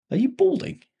Are you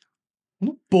balding? I'm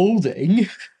not balding.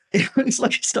 It looks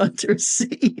like it's starting to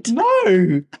recede.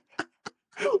 No.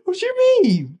 What do you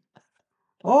mean?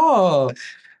 Oh,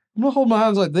 I'm not holding my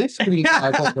hands like this. I'm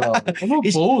not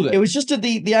balding. It was just at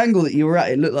the angle that you were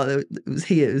at. It looked like it was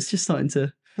here. It was just starting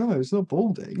to No, it's not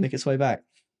balding. make its way back.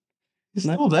 It's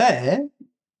still there.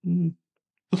 Mm.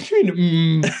 What do you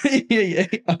mean? Yeah.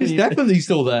 It's definitely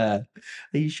still there.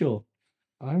 Are you sure?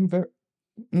 I'm very.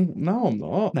 No, I'm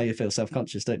not. Now you feel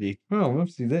self-conscious, don't you? Oh, I'm going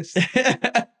to do this.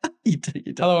 You do.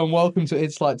 Hello and welcome to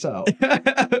It's Lights Out.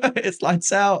 It's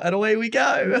lights out and away we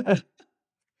go.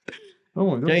 Oh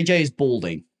my god. JJ is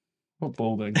balding. Not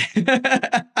balding.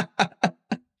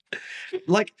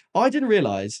 Like, I didn't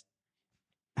realise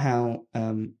how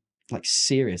like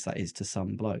serious that is to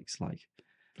some blokes. Like,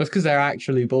 That's because they're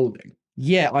actually balding.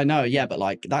 yeah, I know, yeah, but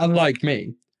like that. Unlike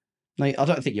me. No, I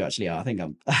don't think you actually are. I think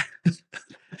I'm.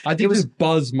 I did just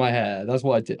buzz my hair. That's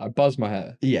what I did. I buzzed my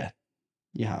hair. Yeah,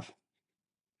 you have.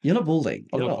 You're not balding.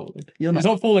 I'm You're not not. balding. You're not. It's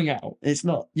not falling out. It's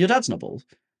not. Your dad's not bald.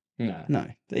 No. No.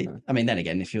 No. I mean, then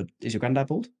again, is your granddad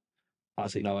bald?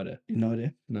 Honestly, no idea. No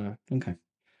idea. No. Okay.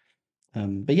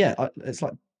 But yeah, it's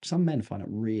like some men find it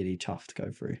really tough to go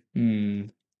through.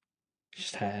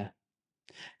 Just hair.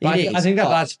 It I is, think but-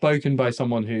 that's spoken by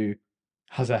someone who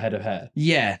has a head of hair.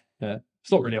 Yeah. Yeah.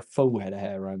 It's not really a full head of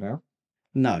hair right now.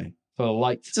 No. So a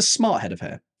light, It's a smart head of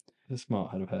hair. a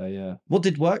smart head of hair, yeah. What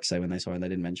did work say when they saw it and they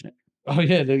didn't mention it? Oh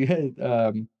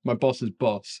yeah, my boss's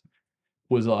boss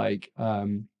was like,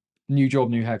 new job,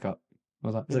 new haircut. I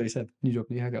was like, That's what he said. new job,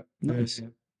 new haircut. Nice.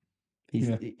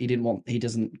 Yeah. He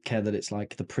doesn't care that it's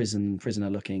like the prisoner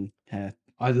looking hair.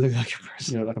 I look like a You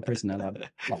person. know, like a prisoner,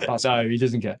 like buzz, No, he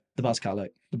doesn't care. the buzz cut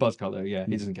look. The buzz cut though, yeah,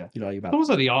 he doesn't care. You know But about.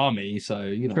 also the army, so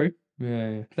you know. True.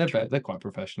 Yeah. They're quite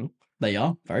professional. They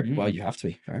are very well. Mm. You have to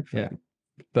be very. Yeah.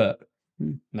 But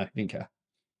Mm. no, he didn't care.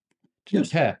 Good. Didn't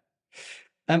care.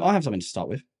 I have something to start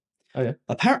with. Oh, yeah?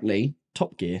 Apparently,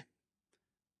 Top Gear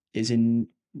is in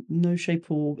no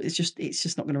shape or it's just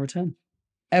not going to return.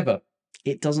 Ever.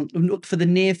 It doesn't look for the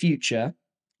near future.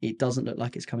 It doesn't look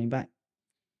like it's coming back.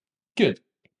 Good.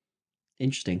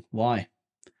 Interesting. Why?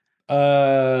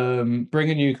 Bring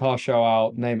a new car show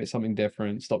out, name it something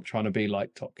different, stop trying to be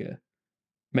like Top Gear.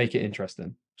 Make it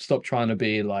interesting. Stop trying to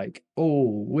be like,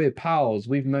 oh, we're pals,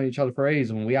 we've known each other for ages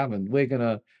and we haven't. We're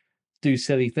gonna do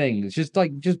silly things. Just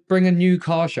bring a new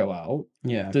car show out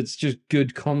Yeah. that's just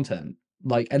good content.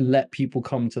 Like, and let people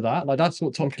come to that. Like, that's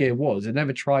what Top Gear was. It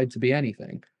never tried to be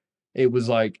anything. It was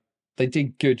like they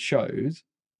did good shows,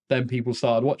 then people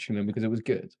started watching them because it was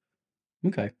good.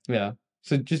 Okay. Yeah.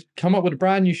 So just come up with a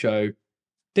brand new show,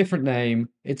 different name.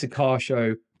 It's a car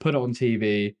show. Put it on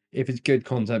TV. If it's good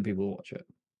content, people will watch it.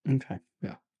 Okay.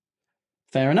 Yeah.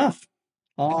 Fair enough.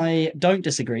 I don't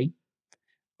disagree,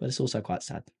 but it's also quite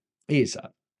sad It is sad.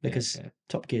 because Yeah.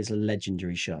 Top Gear is a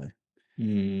legendary show.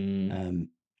 Mm.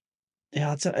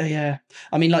 Yeah.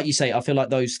 I mean, like you say, I feel like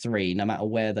those three, no matter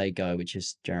where they go, which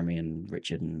is Jeremy and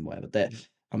Richard and whatever,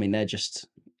 they're just.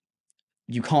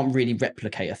 You can't really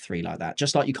replicate a three like that.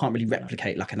 Just like you can't really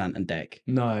replicate like an Ant and Dec.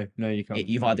 No, you can't.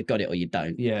 You've either got it or you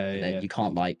don't. Yeah. You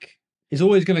can't like. It's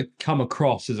always going to come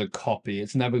across as a copy.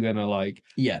 It's never going to like.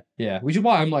 Yeah. Which is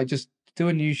why I'm like, just do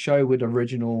a new show with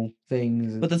original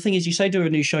things. But the thing is, you say do a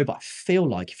new show, but I feel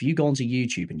like if you go onto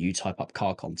YouTube and you type up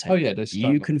car content, Oh yeah, there's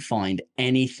you stuff. can find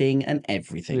anything and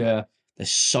everything. Yeah.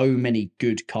 There's so many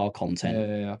good car content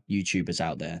Yeah. YouTubers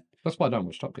out there. That's why I don't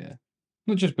watch Top Gear.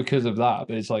 Not just because of that,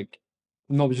 but it's like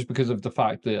not just because of the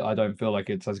fact that I don't feel like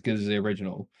it's as good as the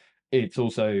original. It's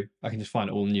also I can just find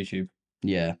it all on YouTube,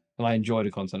 Yeah. and I enjoy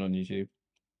the content on YouTube.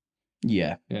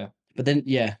 Yeah. Yeah. But then,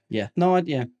 yeah. No,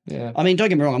 Yeah. I mean, don't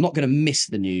get me wrong. I'm not going to miss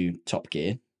the new Top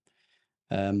Gear.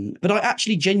 But I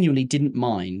actually genuinely didn't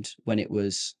mind when it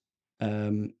was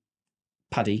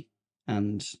Paddy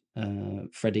and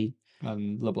Freddie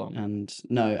And LeBlanc.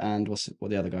 and what's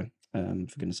the other guy?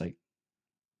 For goodness sake,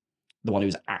 the one who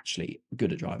was actually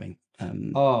good at driving.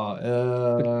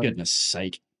 For goodness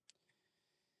sake.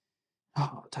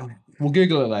 Oh, damn it. We'll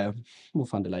Google it later. We'll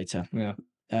find it later. Yeah.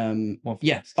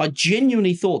 Yeah, I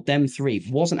genuinely thought them three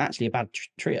wasn't actually a bad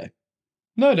trio.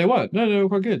 No, they weren't. No, they were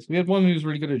quite good. We had one who was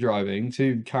really good at driving,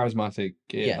 two charismatic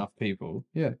Yeah. enough people.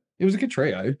 Yeah. It was a good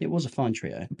trio. It was a fine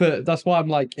trio. But that's why I'm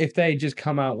like, if they just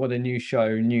come out with a new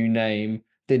show, new name,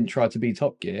 didn't try to be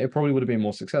Top Gear, it probably would have been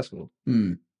more successful.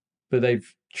 Mm. But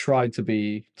they've tried to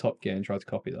be Top Gear and tried to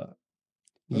copy that.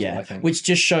 That's what I Yeah, think. which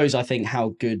just shows, I think, how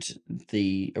good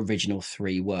the original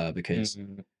three were because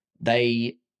Mhm.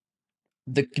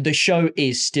 the show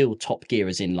is still Top Gear,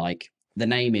 as in like the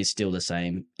name is still the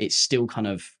same. It's still kind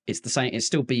of it's the same. It's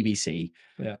still BBC.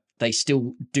 Yeah. They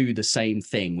still do the same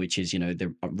thing, which is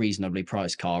the reasonably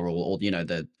priced car, or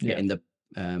the getting the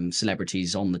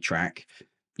celebrities on the track,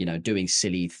 doing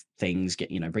silly things,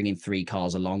 bringing 3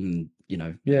 cars along, and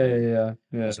Yeah.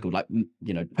 what's it called, like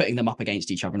putting them up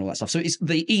against each other and all that stuff. So it's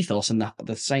the ethos and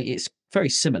the same. It's very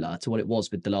similar to what it was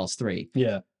with the last 3.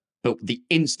 Yeah. But the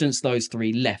instance those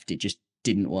 3 left, it just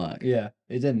didn't work. Yeah.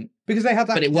 It didn't, because they had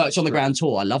that. But it works on the chemistry. Grand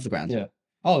Tour. I love the Grand Tour. Yeah.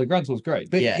 Oh, the Grand Tour's great,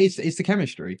 but Yeah. it's the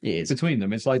chemistry It is. between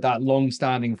them. It's like that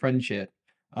long-standing friendship,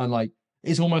 and like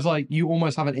it's almost like you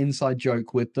almost have an inside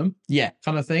joke with them, Yeah.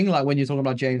 kind of thing. Like when you're talking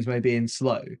about James May being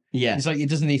slow, Yeah. it's like it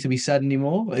doesn't need to be said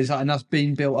anymore. It's like, and that's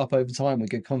been built up over time with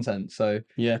good content. So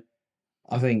Yeah.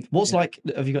 I think What's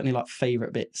have you got any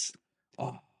favorite bits?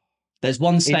 oh, There's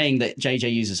one saying that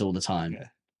JJ uses all the time. Yeah.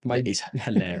 It's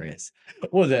hilarious.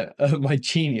 what was it? My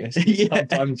genius is Yeah.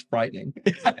 sometimes frightening,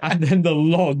 and then the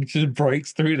log just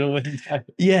breaks through the window.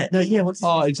 Yeah. No. Yeah. What's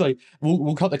Oh, it's like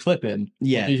we'll cut the clip in.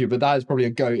 Yeah. But that is probably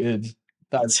a goated.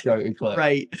 That's a goated clip.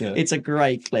 Great. Yeah. It's a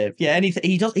great clip. Yeah. Anything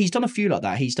he's done a few like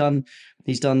that. He's done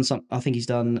some. I think he's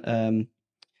done.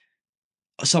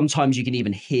 Sometimes you can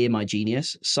even hear my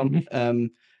genius.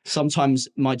 Sometimes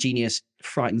my genius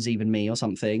frightens even me or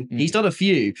something. He's done a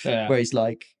few Yeah. where he's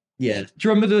like, yeah. Do you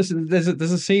remember this? There's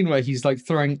a scene where he's like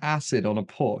throwing acid on a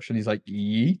Porsche, and he's like,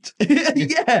 "Yeet!"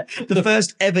 Yeah. The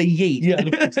first ever yeet. Yeah,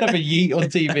 the first ever yeet on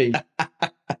TV.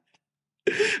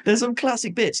 There's some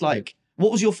classic bits. Like,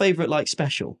 what was your favorite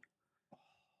special?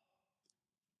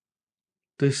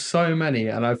 There's so many,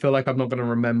 and I feel like I'm not going to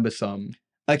remember some.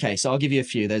 Okay, so I'll give you a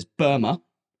few. There's Burma.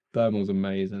 Burma's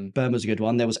amazing. Burma's a good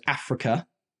one. There was Africa.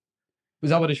 Was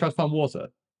that where they tried to find water?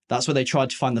 That's where they tried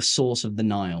to find the source of the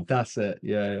Nile. That's it.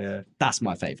 Yeah. That's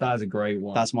my favorite. That is a great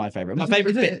one. That's my favorite. My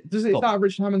favorite bit. Is that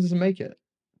Richard Hammond doesn't make it?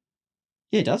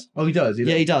 Yeah, he does. Oh, he does.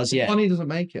 Yeah, he does. Yeah. Funny doesn't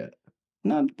make it.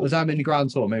 No, Was that in the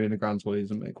Grand Tour? Maybe in the Grand Tour he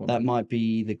doesn't make one. that might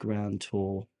be the Grand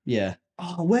Tour. Yeah.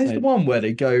 Oh, where's the Maybe. one where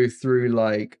they go through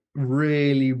like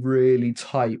really, really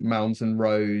tight mountain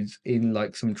roads in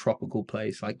like some tropical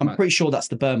place? Like I'm pretty sure that's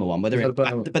the Burma one, where Is they're that the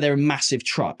Burma one? but they're in massive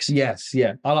trucks. Yes,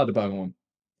 yeah. I like the Burma one.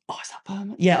 Oh, is that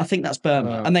Burma? Yeah, I think that's Burma.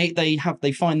 Wow. And they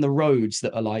find the roads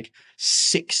that are like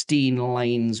 16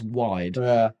 lanes wide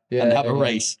Yeah, and have a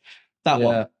race. That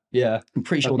one. Yeah. I'm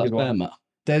pretty That's sure a that's good one. Burma.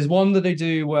 There's one that they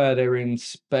do where they're in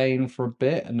Spain for a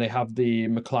bit, and they have the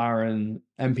McLaren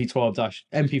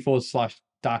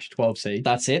MP4/12C,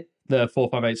 That's it. the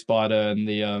 458 Spider, and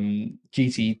the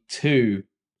GT2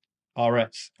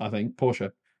 RS. I think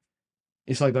Porsche.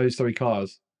 It's like those 3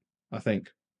 cars. I think.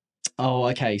 Oh,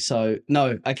 okay. So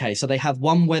no, okay. So they had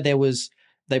one where they were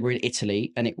in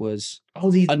Italy, and it was Oh,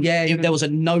 there was a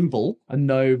Noble, a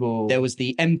Noble. there was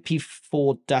the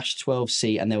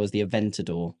MP4-12C, and there was the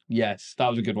Aventador. Yes, that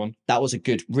was a good one. That was a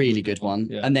really good one.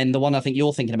 Yeah. And then the one I think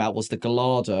you're thinking about was the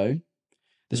Gallardo.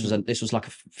 This was like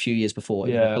a few years before.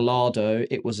 It was a Yeah. Gallardo.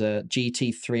 It was a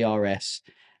GT3 RS,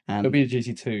 and It'll be a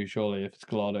GT2 surely if it's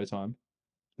Gallardo time.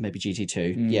 maybe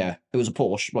GT2. Mm. Yeah, it was a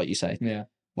Porsche. What you say? Yeah,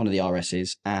 One of the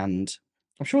RSs, and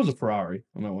I'm sure it was a Ferrari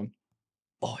on that one.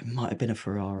 it might have been a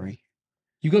Ferrari.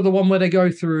 You got the one where they go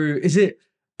through. Is it?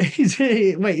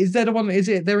 Wait, is there the one? Is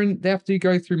it? They have to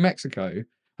go through Mexico,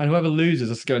 and whoever loses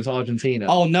has to go into Argentina.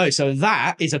 Oh no! So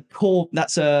that is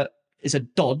it's a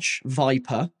Dodge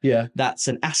Viper. yeah, That's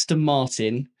an Aston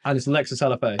Martin, and it's Lexus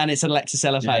LFA. and it's a Lexus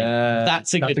LFA. Yeah,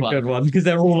 That's a good one. good one because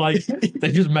they're all like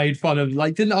they just made fun of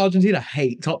like didn't Argentina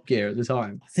hate Top Gear at the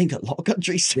time? I think a lot of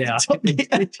countries. Yeah.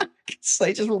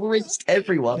 they just rinsed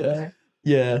everyone.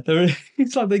 Yeah,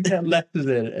 it's like they get letters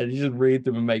in and you just read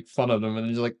them and make fun of them and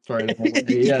just like throw them away.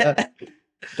 Yeah.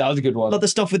 That was a good one. Like the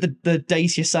stuff with the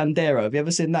Dacia Sandero. Have you ever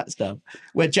seen that stuff?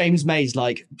 Where James May's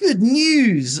like, good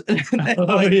news. And they're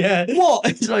like, yeah. what?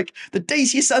 It's like, the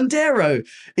Dacia Sandero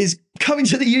is coming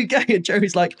to the UK. And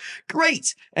Joey's like,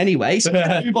 great. Anyway, so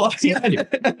move on. Anyway.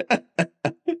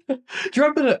 Do you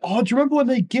remember do you remember when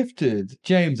they gifted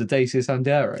James a Dacia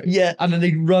Sandero? Yeah. And then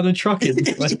they run a truck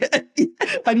into it.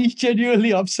 And he's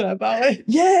genuinely upset about it.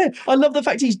 Yeah. I love the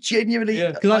fact he's genuinely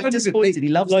disappointed. He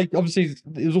loves it. like obviously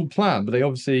it was all planned, but they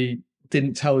obviously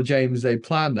didn't tell James they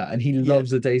planned that, and he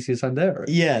loves the Dacia Sandero.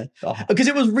 Yeah. Oh. Because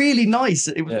it was really nice.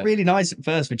 It was Yeah. really nice at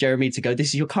first for Jeremy to go, this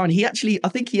is your car. And I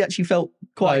think he actually felt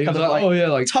quite He kind was of like, oh yeah,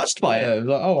 like touched by yeah, it. it was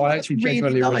like, oh, I actually really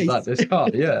genuinely really nice. like this car.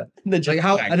 Yeah. And then Like just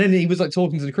how, bang. and then he was like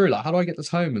talking to the crew, like, how do I get this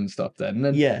home and stuff then? And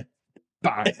then Yeah.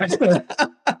 bang.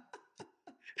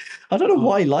 I don't know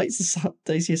why he likes the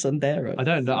Dacia Sandero. I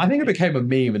don't know. I think it became a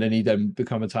meme and then he then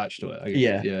become attached to it. I guess.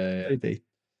 Yeah. Yeah. Maybe.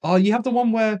 Oh, you have the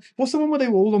one where what's the one where they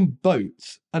were all on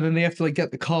boats and then they have to like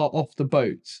get the car off the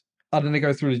boats And then they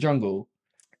go through the jungle.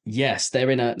 Yes,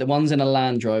 the one's in a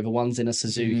Land Rover, one's in a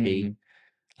Suzuki, Mm.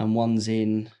 and one's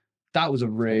in. That was a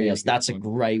really Yes, good that's a one.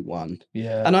 great one.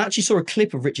 Yeah. And I actually saw a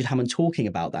clip of Richard Hammond talking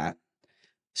about that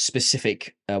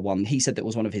specific one. He said that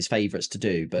was one of his favorites to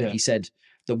do, but Yeah. he said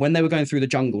that when they were going through the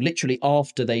jungle, literally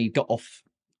after they got off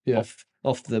Yeah.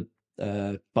 off the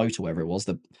boat or whatever it was,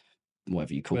 the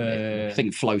whatever you call it, Yeah.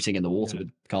 thing floating in the water Yeah.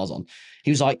 with cars on.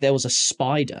 He was like, there was a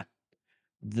spider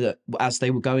that, as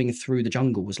they were going through the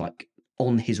jungle, was like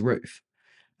on his roof,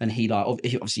 and he like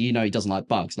obviously he doesn't like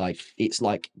bugs. Like it's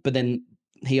like, but then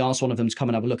he asked one of them to come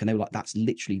and have a look, and they were like, that's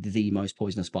literally the most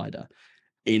poisonous spider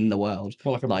in the world.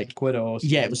 More like a like squid or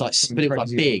Yeah, it was like, but it was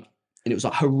like big, and it was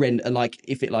like horrendous. And like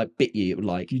if it like bit you, it would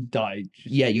like you died.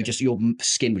 yeah, your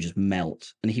skin would just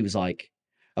melt. And he was like,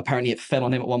 apparently it fell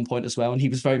on him at one point as well, and he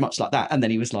was very much like that. And then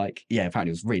he was like, yeah,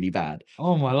 apparently it was really bad.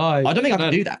 Oh my life! I don't think I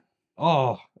could do that.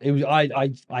 Oh, it was.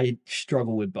 I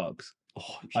struggle with bugs.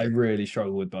 Oh, I really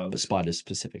struggle with but bugs. spiders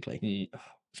specifically. Yeah.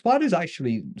 Spiders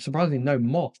actually surprisingly no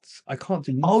moths. I can't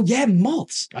do. Oh yeah,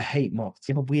 moths. I hate moths.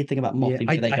 You have a weird thing about moths.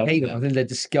 Yeah, even though I don't hate do them. I think they're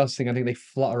disgusting. I think they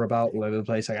flutter about all over the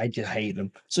place. Like I just hate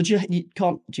them. So do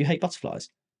you hate butterflies?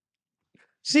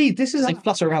 See, this is They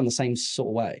flutter around the same sort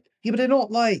of way. yeah, but they're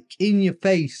not like in your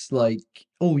face. Like,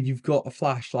 oh, you've got a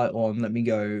flashlight on. Let me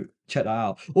go check that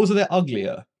out. Also, they're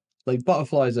uglier. Like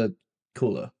butterflies are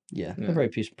cooler. Yeah, Yeah. they're very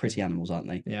pretty animals, aren't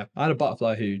they? Yeah, I had a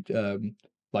butterfly who,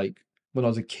 like when I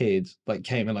was a kid, like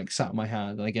came and like sat on my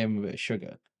hand, and I gave him a bit of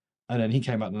sugar, and then he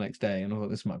came back the next day, and I thought,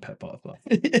 this is my pet butterfly.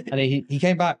 And he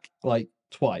came back like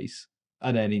twice,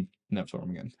 and then he never saw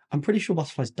him again. I'm pretty sure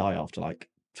butterflies die after like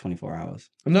 24 hours.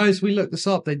 No, so we looked this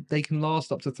up. They can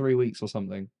last up to 3 weeks or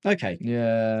something. Okay,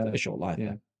 Yeah, a short life.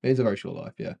 yeah. It is a very short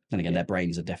life. Yeah. Then again, their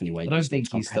brains are definitely way. I don't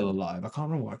think can't he's still handle- alive. I can't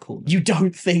remember what I called him. You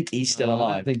don't think he's still No, I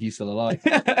alive? don't think he's still alive.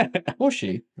 Was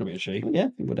she? Could be a she. Yeah,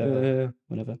 whatever. Yeah.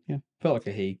 Whatever. Yeah. Felt like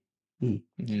a he. Mm.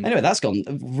 Mhm. Anyway, that's gone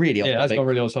really off Yeah, that's topic. got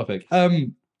really off topic.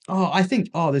 I think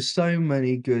there's so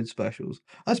many good specials.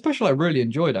 A special I really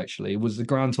enjoyed actually was the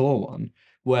Grand Tour one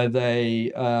where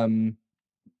they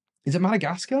is it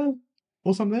Madagascar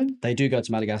or something? They do go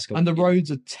to Madagascar. And the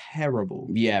roads are terrible.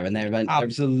 Yeah, and they're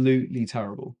Absolutely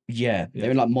terrible. yeah, Yeah.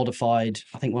 they're in like modified.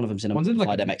 I think one of them's in a One's in, like,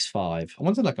 modified a- MX-5.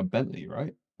 One's in like a Bentley,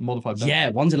 right? Modified Bentley. Yeah,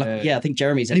 one's in like Yeah. I think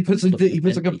Jeremy's. And he puts like a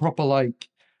Bentley. proper like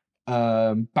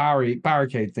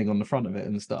barricade thing on the front of it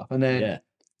and stuff. And then Yeah,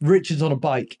 Richard's on a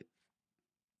bike.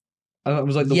 And that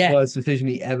was like the Yeah. worst decision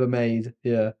he ever made.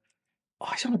 Yeah. oh,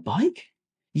 he's on a bike.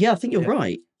 Yeah, I think you're Yeah.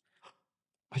 right.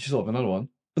 I just thought of another one.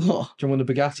 Oh, Do you remember when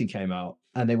the Bugatti came out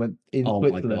and they went in Oh my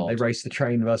Switzerland? They God. raced the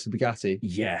train versus Bugatti,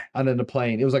 yeah. and then the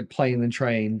plane. It was like plane and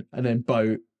train, and then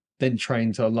boat, then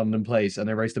train to a London place, and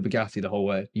they raced the Bugatti the whole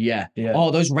way. Yeah. Yeah. Oh,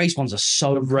 those race ones are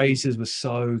so. The races were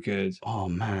so good. Oh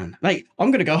man, mate,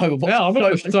 I'm gonna go home and watch. Yeah, I'm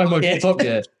not so much Yeah. on top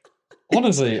yet.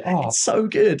 Honestly, It's so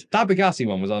good. that Bugatti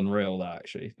one was unreal. That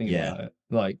actually, think Yeah. about it.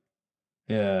 Like,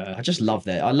 yeah, I just loved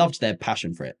it. I loved their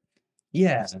passion for it.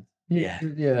 yeah, Yeah.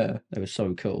 yeah. They were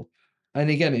so cool. And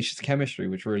again, it's just chemistry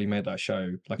which really made that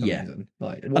show like Yeah. amazing.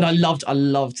 Like, And I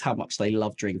loved how much they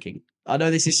love drinking. I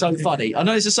know this is so funny. I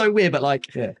know this is so weird, but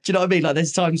like, Yeah. do you know what I mean? Like,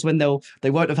 there's times when they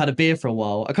won't have had a beer for a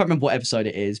while. I can't remember what episode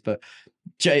it is, but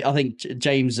I think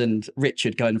James and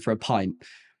Richard going for a pint,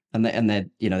 and they're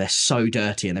they're so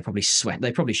dirty and they probably sweat.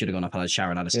 They probably should have gone up and had a shower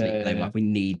and had a sleep. Yeah, They were yeah. like, we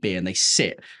need beer, and they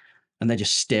sit and they're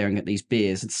just staring at these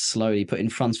beers and slowly put in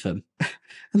front of them,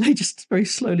 and they just very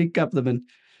slowly grab them and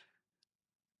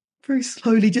very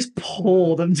slowly just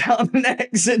pour them down the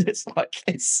necks, and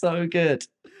it's so good.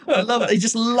 I love it. They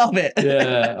just love it.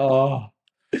 yeah. Oh,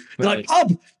 They're like,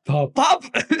 pub.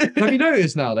 Have you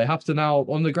noticed now they have to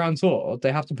on the Grand Tour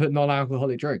they have to put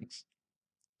non-alcoholic drinks.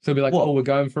 So it'll be like, What? oh, we're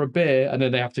going for a beer, and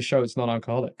then they have to show it's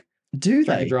non-alcoholic. Do Drink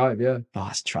they? and drive, yeah, Oh,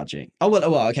 that's tragic. Oh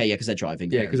well, okay, yeah, because they're driving.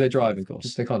 yeah, because they're driving. of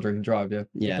course. They can't drink and drive, yeah.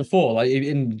 Yeah, Before, like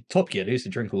in Top Gear, they used to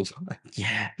drink all the time.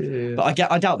 yeah. Yeah. But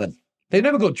I doubt them. They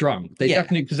never got drunk. They Yeah.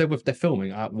 definitely because they're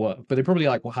filming at work, but they probably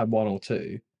like had one or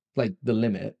two, like the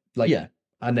limit, like Yeah.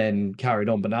 and then carried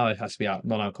on. But now it has to be out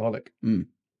non-alcoholic.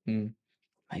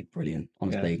 Mate, brilliant. Yeah.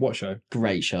 Honestly, What show?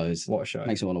 great shows. What a show?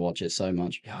 Makes me want to watch it so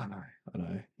much. Yeah, I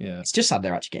know. Yeah. It's just sad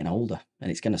they're actually getting older,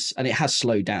 and it has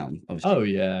slowed down. Obviously. Oh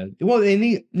yeah. Well,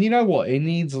 you know what? It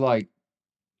needs like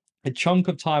a chunk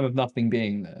of time of nothing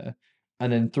being there,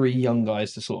 and then 3 young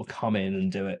guys to sort of come in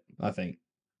and do it. I think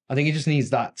it just needs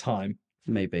that time.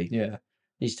 Maybe Yeah.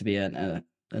 needs to be a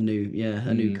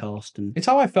new cast, and It's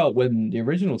how I felt when the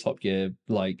original Top Gear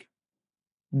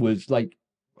was like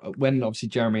when obviously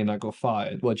Jeremy and I got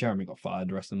fired. Well, Jeremy got fired,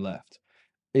 the rest of them left.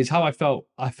 Is how I felt.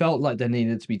 I felt like there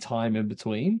needed to be time in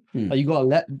between. Hmm. Like you got to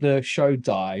let the show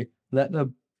die, let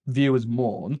the viewers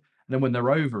mourn, and then when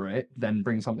they're over it, then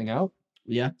bring something out.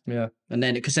 Yeah. Yeah. And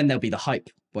then because then there'll be the hype,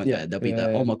 won't Yeah, there? There'll be yeah,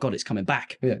 the yeah. oh my god, it's coming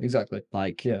back. Yeah, exactly.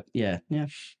 Like Yeah. yeah.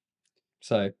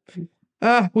 So,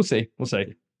 we'll see. We'll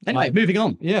see. Anyway, moving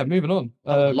on. Yeah, moving on.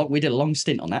 We did a long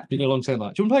stint on that. You did a long time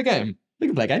like. Do you want to play a game? We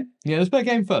can play a game. Yeah, let's play a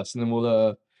game first, and then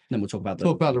we'll Then we'll talk about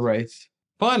talk about the race.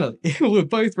 Finally, we're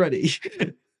both ready.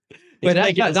 Wait,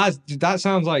 that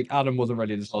sounds like Adam wasn't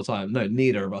ready this whole time. No,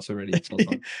 neither of us are ready this whole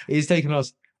time. It's taken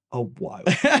us a while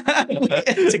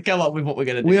to come up with what we're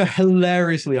going to do. We are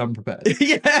hilariously unprepared.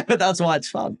 Yeah, but that's why it's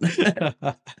fun.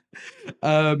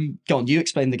 Go on, you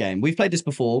explain the game. We've played this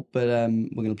before, but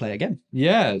we're going to play it again.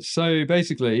 Yeah, so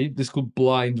basically, this is called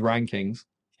Blind Rankings.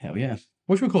 Hell yeah.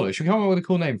 What should we call it? Should we come up with a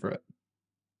cool name for it?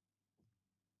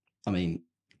 I mean,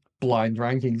 Blind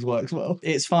Rankings works well.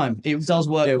 it's fine. It does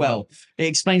work well. It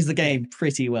explains the game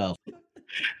pretty well.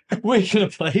 We're going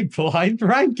to play Blind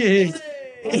Rankings.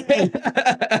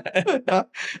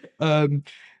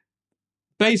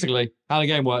 Basically, how the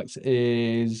game works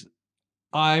is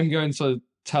I'm going to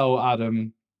tell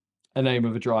Adam a name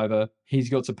of a driver. He's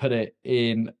got to put it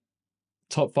in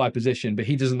top 5 position, but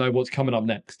he doesn't know what's coming up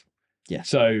next. Yeah.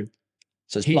 So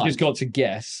it's he's blind. just got to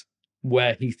guess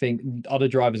where he think other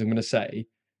drivers are going to say,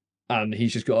 and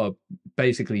he's just got to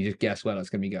basically just guess where that's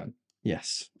going to be going.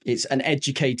 Yes. It's an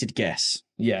educated guess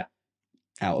Yeah.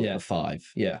 out of Yeah. the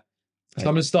 5. Yeah. So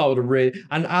I'm going to start with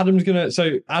and Adam's going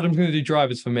to do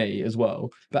drivers for me as well,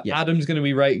 but Yeah. Adam's going to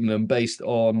be rating them based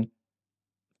on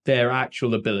their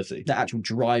actual ability. The actual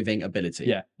driving ability.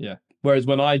 Yeah, yeah. Whereas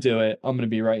when I do it, I'm going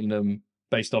to be rating them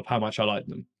based off how much I like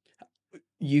them.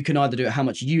 You can either do it how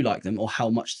much you like them or how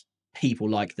much people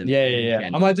like them. Yeah, yeah, yeah.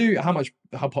 Again, I might do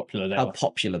how popular they how are.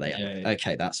 popular they are. Yeah, yeah.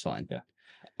 Okay, that's fine.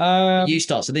 Yeah. You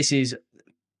start. So this is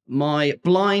my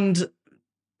blind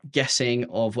guessing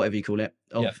of whatever you call it,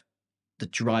 of Yeah. the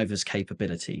driver's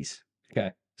capabilities.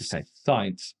 Okay. Okay.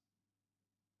 Science.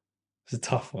 It's a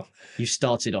tough one. You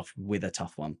started off with a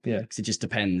tough one. Yeah. Because it just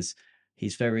depends.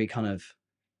 He's very kind of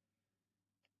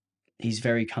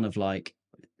like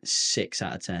 6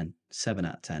 out of 10, 7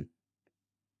 out of 10.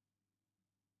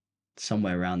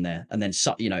 Somewhere around there. And then,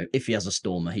 if he has a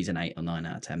stormer, he's an 8 or 9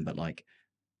 out of 10, but like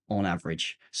on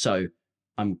average. So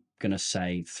I'm going to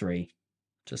say 3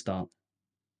 to start.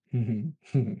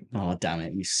 Oh, damn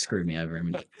it. You screwed me over.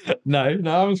 I'm No, I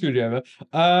haven't screwed you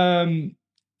over.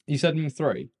 You said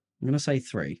 3. going to say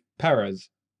 3. Perez.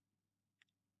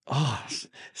 Oh,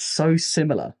 so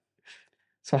similar.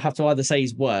 So I have to either say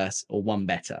he's worse or one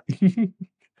better.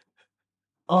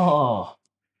 Oh.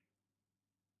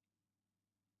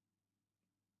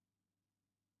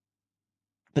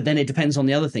 But then it depends on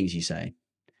the other things you say.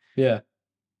 Yeah.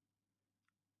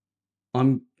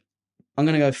 I'm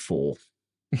going to go 4.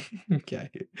 Okay.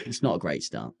 It's not a great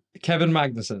start. Kevin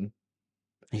Magnussen.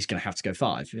 He's going to have to go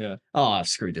 5. Yeah. Oh, I've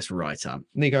screwed this right up.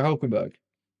 Nico Hulkenberg.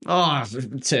 Oh,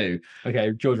 2.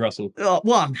 Okay, George Russell. Oh,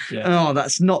 1. Yeah. Oh,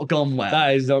 that's not gone well.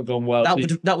 That has not gone well.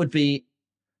 That would be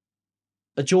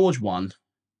a George 1.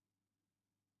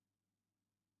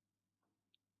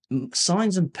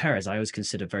 Sainz and Perez, I always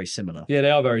consider very similar. Yeah, they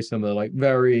are very similar. Like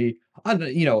I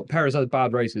don't. Perez has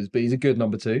bad races, but he's a good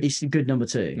number 2. He's a good number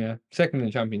 2. Yeah, second in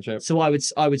the championship. So I would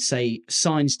say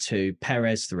Sainz 2,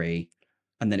 Perez 3,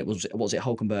 and then it was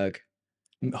Hulkenberg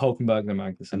and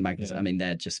Magnussen. and Magnussen. Yeah. I mean,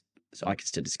 they're just, so I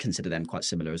consider them quite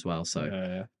similar as well. So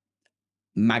Yeah.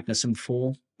 Magnussen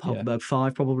 4, Hulkenberg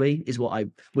 5 probably is what I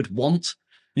would want.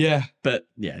 Yeah. But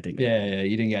yeah, I didn't. Get Yeah.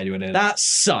 You didn't get anywhere near That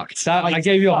sucked. I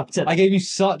gave you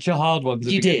such a hard one.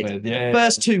 You did. With. Yeah.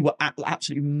 First 2 were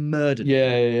absolutely murdered.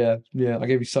 Yeah. I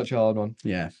gave you such a hard one.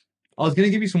 Yeah. I was gonna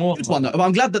give you some more. Good one though.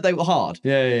 I'm glad that they were hard.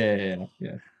 Yeah. Do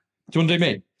you want to do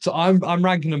me? So I'm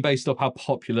ranking them based off how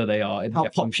popular they are. How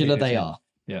popular they are.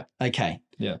 Yeah. Okay.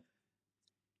 Yeah.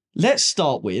 Let's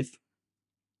start with.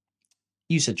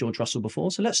 You said George Russell before,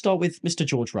 so let's start with Mr.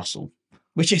 George Russell,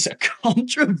 which is a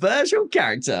controversial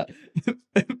character.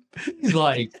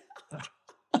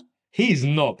 He's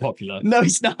not popular. No,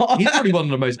 he's not. He's probably one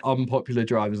of the most unpopular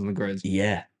drivers on the grid.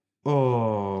 Yeah.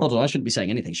 Oh. Hold on, I shouldn't be saying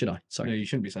anything, should I? No, Sorry. you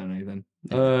shouldn't be saying anything.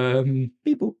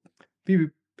 Beep boop. Beep,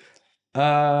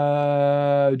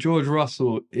 boop. George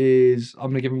Russell is.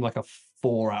 I'm gonna give him like a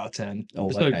 4 out of 10. Oh,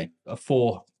 No, okay. a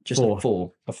 4. Just Four. a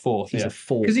 4. A 4. He's Yeah. a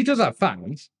 4. Because he does have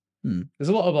fans. Hmm. There's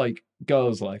a lot of like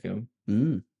girls like him,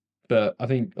 Mm. but I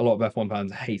think a lot of F1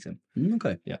 fans hate him.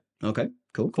 Okay. Yeah. Okay.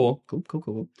 Cool. 4.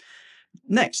 Cool.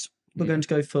 Next, we're going to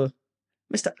go for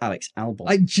Mr. Alex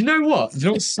Albon. Do you know what? Do you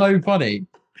know what's so funny? Do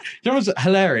you know what's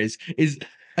hilarious? Is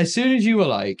as soon as you were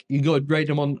like, you got to rate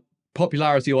them on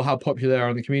popularity or how popular they are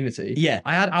in the community. Yeah.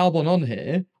 I had Albon on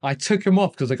here. I took him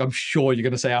off because like I'm sure you're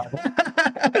going to say Albon.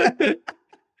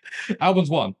 Albon's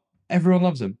one. Everyone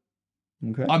loves him.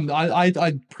 Okay.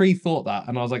 I pre-thought that,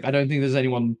 and I was like, I don't think there's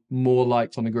anyone more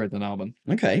liked on the grid than Albon.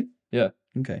 Okay. Yeah.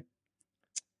 Okay.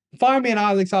 Find me an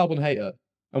Alex Albon hater,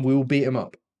 and we will beat him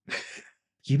up.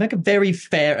 You make a very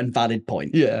fair and valid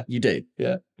point. Yeah. You do.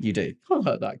 Yeah. You do. I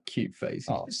like that cute face.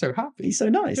 Oh. He's so happy. He's so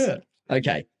nice. Yeah.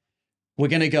 Okay. We're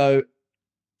going to go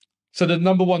So the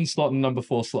number 1 slot and number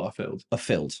 4 slot are filled.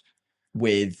 filled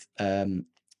with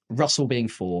Russell being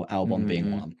 4, Albon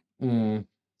being 1. Mm.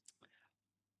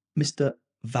 Mr.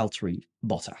 Valtteri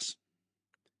Bottas.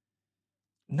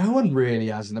 No one really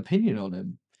has an opinion on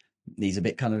him. He's a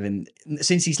bit kind of in...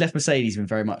 Since he's left Mercedes, he's been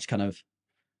very much kind of...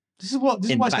 This is why In I the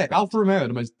say background. Alfa Romeo are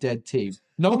the most dead team.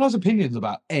 No one has opinions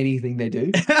about anything they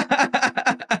do.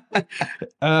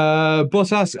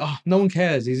 Bottas, no one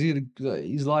cares.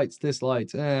 He's lights,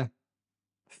 dislikes.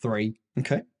 3.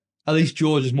 Okay. At least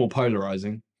George is more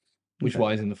polarizing, which Okay.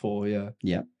 why he's in the 4.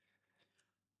 Yeah,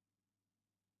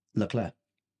 Leclerc.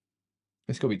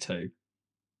 it's got to be 2.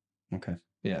 Okay.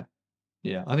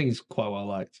 Yeah, I think he's quite well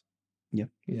liked. Yeah.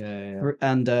 Yeah.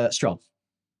 And Stroll.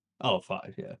 Oh,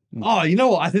 5. Yeah. Mm. Oh, you know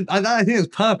what? I think it's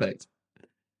perfect.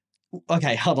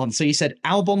 Okay, hold on. So you said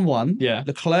Albon 1, Yeah.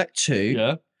 Leclerc 2,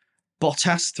 Yeah.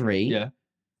 Bottas 3, Yeah.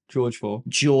 George 4.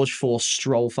 George 4,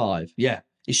 Stroll 5. Yeah.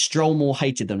 Is Stroll more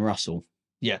hated than Russell?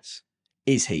 Yes.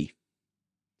 Is he?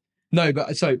 No,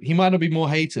 but so he might not be more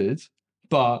hated,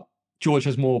 but George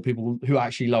has more people who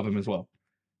actually love him as well.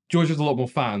 George has a lot more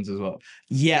fans as well.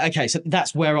 Yeah, okay. So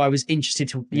that's where I was interested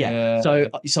to. Yeah. Yeah.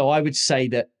 So I would say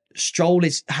that Stroll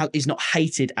is not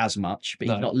hated as much, but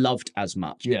he's No. not loved as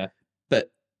much. Yeah. But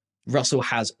Russell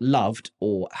has loved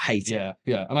or hated.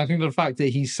 Yeah. And I think the fact that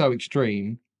he's so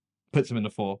extreme puts him in the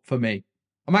 4 for me.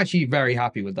 I'm actually very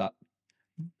happy with that.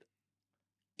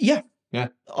 Yeah. Yeah.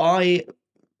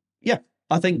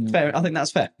 I think fair. I think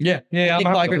that's fair. Yeah.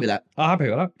 I agree with that. I'm happy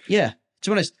with that. Yeah. To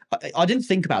be honest, I didn't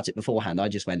think about it beforehand. I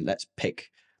just went, let's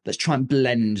try and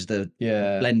blend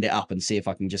it up and see if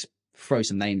I can just throw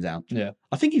some names out. Yeah.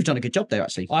 I think you've done a good job there,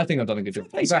 actually. I think I've done a good job.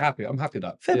 play I'm to very happy. I'm happy with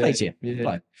that. Fair play to you.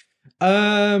 Yeah.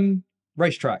 Fine.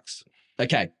 Racetracks.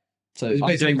 Okay. So It's I'm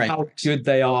basically doing how racetracks. good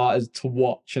they are as to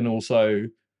watch, and also,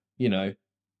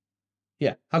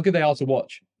 how good they are to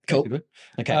watch. Cool. Basically.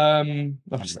 Okay.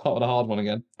 I'll start with a hard one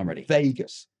again. I'm ready.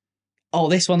 Vegas. Oh,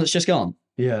 this one that's just gone.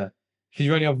 Yeah. Because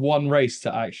you only have one race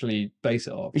to actually base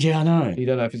it off. Yeah, I know. You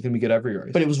don't know if it's going to be good every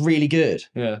race. But it was really good.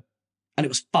 Yeah. And it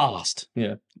was fast.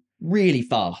 Yeah. Really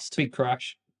fast. Big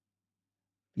crash.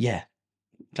 Yeah.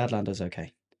 Glad Lando's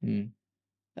okay. Mm.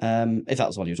 If that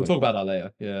was one you were We'll talking talk about that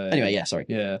later. Yeah. Anyway, yeah, sorry.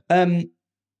 Yeah.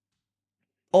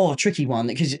 Tricky one,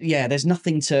 because there's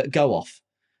nothing to go off.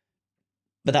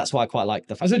 But that's why I quite like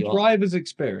the fact As a that you are- driver's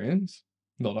experience,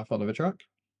 not that fun of a track.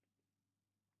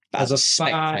 but as as a a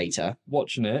fan- spectator.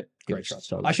 Watching it, great It's track.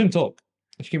 so I shouldn't talk.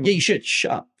 I should keep Yeah, you should.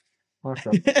 Shut up. Okay.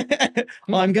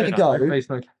 I'm gonna go. Do Face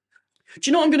no-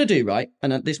 you know what I'm gonna do, right?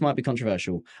 And this might be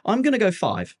controversial. I'm gonna go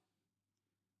 5.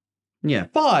 Yeah.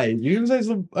 5. You can say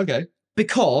some. Okay.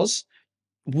 Because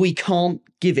we can't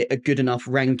give it a good enough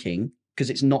ranking because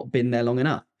it's not been there long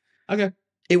enough. Okay.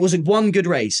 It was one good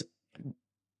race.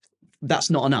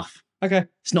 That's not enough. Okay.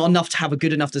 It's not enough to have a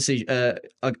good enough decision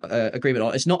agreement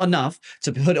on. It's not enough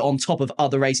to put it on top of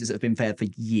other races that have been fair for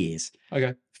years.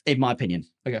 Okay. In my opinion.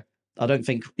 Okay. I don't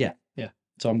think. Yeah. Yeah.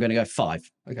 So I'm going to go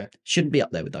 5. Okay. Shouldn't be up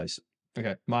there with those.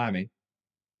 Okay. Miami.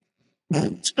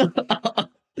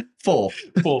 4.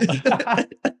 4.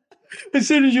 As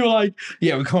soon as you were like,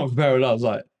 yeah, we can't compare it, I was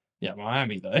like, yeah,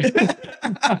 Miami though.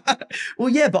 Well,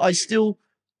 yeah, but I still.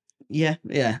 Yeah.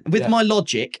 With Yeah. my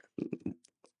logic,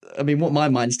 I mean, what my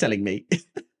mind's telling me,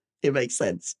 it makes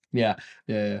sense. yeah.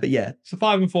 But yeah, So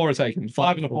 5 and 4 are taken.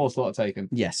 5 and a and 4 slot are taken.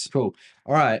 yes. Cool.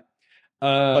 All right.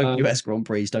 Both US Grand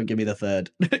Prix. Don't give me the third.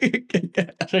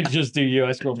 Should just do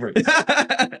US Grand Prix.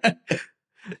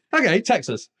 Okay,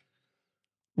 Texas.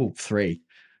 Oh, 3.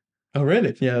 Oh,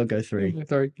 really? Yeah, I'll go 3.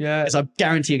 3. Yeah. Because I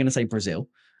guarantee you're going to say Brazil.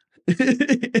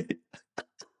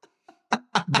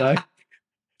 No.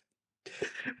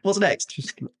 What's next?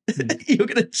 Just, You're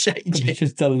going to change it.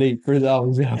 just delete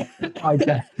Brazil.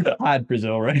 I had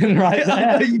Brazil written right I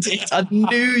there. know you did. I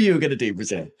knew you were going to do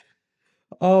Brazil.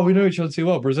 Oh, we know each other too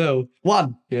well. Brazil.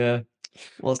 1. Yeah.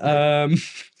 What's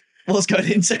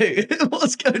going in 2?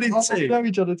 What's going in We 2? know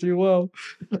each other too well.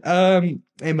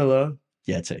 Imola.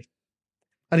 Yeah, 2.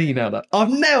 I think you nailed that. I've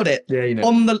nailed it. Yeah, you know.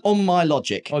 On my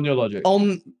logic. On your logic. On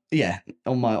the Yeah.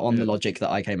 logic that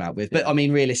I came out with. But I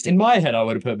mean, realistically. In my head, I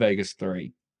would have put Vegas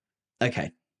 3,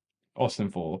 Okay. Austin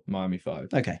 4, Miami 5.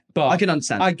 Okay. But I can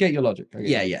understand. I get your logic. I get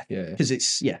Yeah, it. yeah. Yeah. Because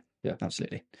it's Yeah.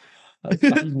 absolutely. That's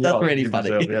Yeah, really in funny.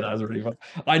 Brazil. Yeah, that's really fun.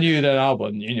 I knew that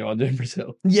Albon. You knew I'm doing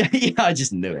Brazil. Yeah, yeah, I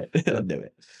just knew it. I knew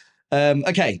it.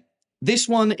 Okay, this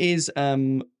one is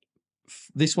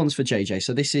this one's for JJ.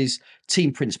 So this is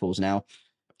team principles. Now,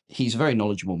 he's a very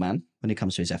knowledgeable man when it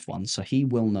comes to his F1, so he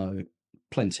will know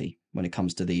plenty when it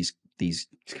comes to these. It's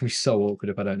gonna be so awkward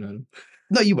if I don't know them.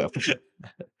 No, you will for sure.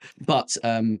 But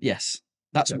yes,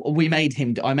 that's what we made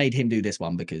him. I made him do this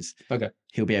one because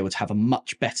he'll be able to have a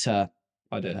much better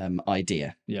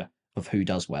idea. Yeah. Of who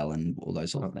does well and all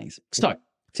those sort of things. So,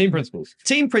 team principles.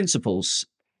 Team principles.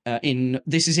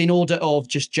 This is in order of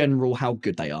just general how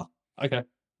good they are. Okay.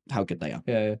 How good they are.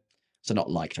 Yeah. So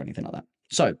not liked or anything like that.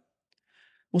 So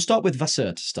we'll start with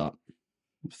Vasseur to start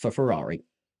for Ferrari.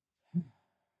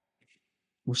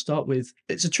 We'll start with.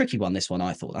 It's a tricky one. This one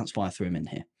I thought. That's why I threw him in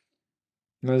here.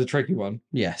 There's a tricky one.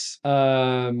 Yes. You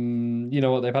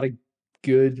know what? They've had a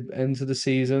good end to the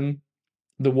season.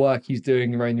 The work he's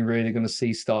doing, you're only really going to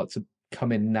see start to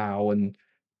come in now and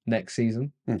next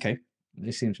season. Okay.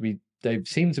 They seem to be a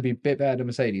bit better than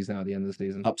Mercedes now at the end of the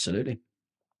season. Absolutely.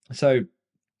 So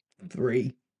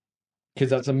 3, because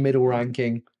that's a middle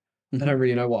ranking. I don't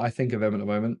really know what I think of him at the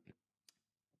moment.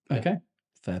 Okay.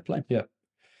 Fair play. Yeah.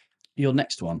 Your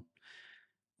next one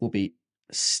will be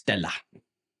Stella.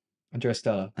 Andrea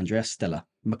Stella.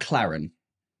 McLaren.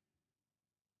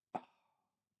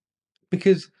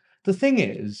 Because the thing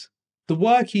is, the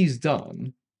work he's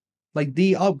done, like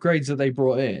the upgrades that they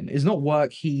brought in, is not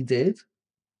work he did.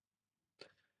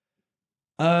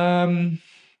 I'm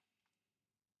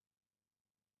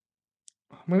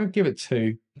going to give it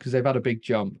 2 because they've had a big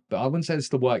jump, but I wouldn't say it's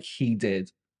the work he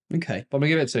did. Okay. But I'm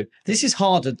going to give it 2. This is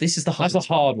harder. This is the hardest. That's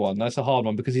a hard one. That's a hard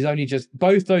one because he's only just,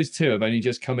 both those 2 have only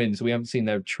just come in, so we haven't seen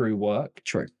their true work.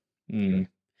 True. Mm.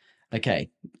 Okay.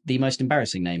 The most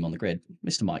embarrassing name on the grid,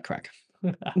 Mr. Mike Crack.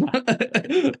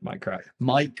 Mike Crack.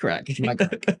 Mike Crack. Mike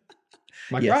Crack.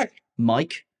 Mike Yes. Crack.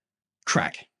 Mike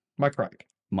Crack. Mike Crack.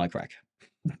 Mike Crack.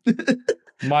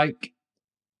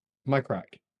 Mike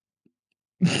Crack.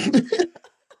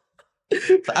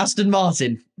 For Aston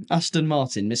Martin,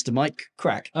 Mr. Mike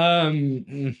Crack.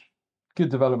 Good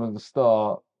development at the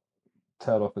start,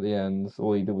 tailed off at the end.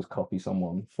 All he did was copy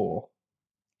someone for.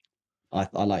 I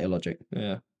like your logic.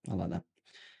 Yeah, I like that.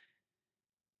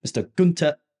 Mr.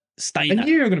 Gunter Steiner. I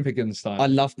knew you were going to pick Gunter Steiner. I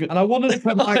love and I wanted to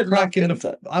put Mike Crack in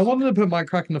Gunter. I wanted to put Mike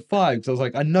Crack in the 5 because I was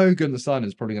like, I know Gunter Steiner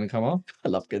is probably going to come up. I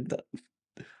love Gunter.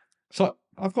 So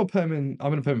I've got to put him in.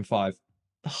 I'm going to put him in 5.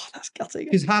 Oh, that's gutting.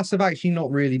 Because Haas have actually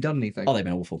not really done anything. Oh, they've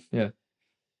been awful. Yeah.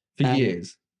 For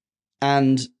years.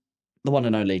 And the one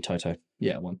and only Toto.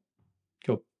 Yeah, 1.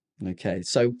 Cool. Okay,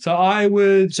 so I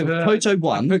would. So Toto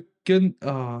 1. So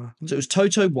it was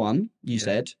Toto 1, you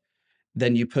said.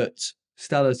 Then you put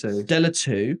Stella 2. Stella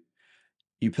 2.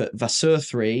 You put Vasseur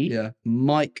 3. Yeah.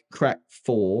 Mike Crack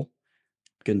 4.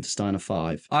 Gunter Steiner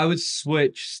 5. I would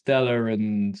switch Stella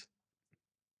and.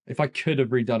 If I could have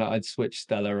redone it, I'd switch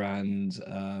Stella and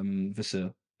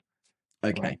Vasseur.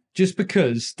 Okay. Right. Just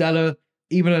because Stella,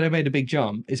 even though they made a big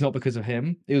jump, it's not because of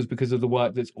him. It was because of the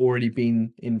work that's already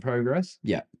been in progress.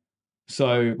 Yeah.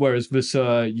 So, whereas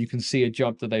Vasseur, you can see a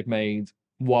jump that they've made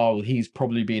while he's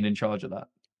probably been in charge of that.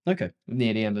 Okay.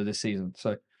 Near the end of this season.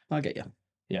 So, I get you.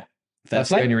 Yeah. Fair That's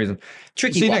play. the only reason.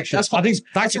 Tricky See one. next year. That's I think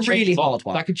that's a really hard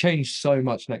one. That could change so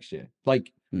much next year.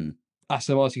 Like,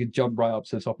 Aston Martin could jump right up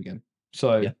to the top again.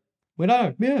 So, yeah. We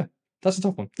know. Yeah. That's a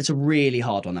tough one. It's a really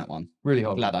hard one, that one. Really I'm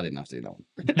hard. glad I didn't have to do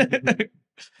that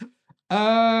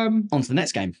one. On to the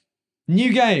next game.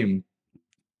 New game.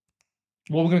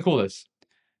 What are we going to call this?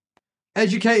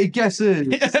 Educated guesses.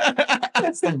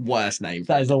 That's the worst name.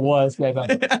 That is the worst game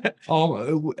ever.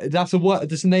 That's a word.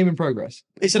 That's a name in progress.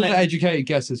 It's an an educated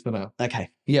guesses for now. Okay.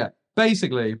 Yeah.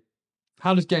 Basically,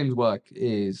 how does games work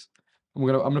is I'm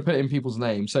gonna put it in people's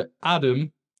names. So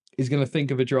Adam is gonna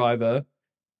think of a driver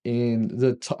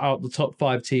in out the top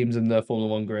 5 teams in the Formula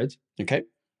 1 grid. Okay.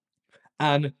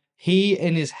 And he,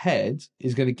 in his head,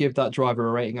 is going to give that driver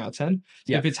a rating out of 10.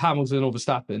 Yeah. If it's Hamilton or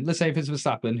Verstappen, let's say if it's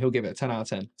Verstappen, he'll give it a 10 out of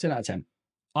 10. 10 out of 10.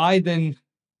 I then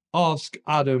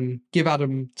give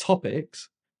Adam topics,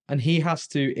 and he has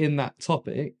to, in that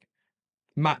topic,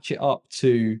 match it up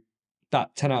to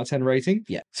that 10 out of 10 rating.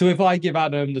 Yeah. So if I give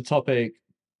Adam the topic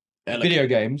video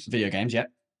games, yeah.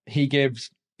 he gives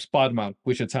Spider-Man,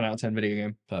 which is a 10 out of 10 video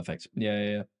game. Perfect.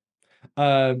 Yeah.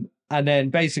 And then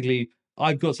basically,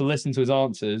 I've got to listen to his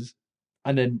answers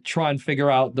and then try and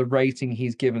figure out the rating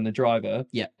he's given the driver.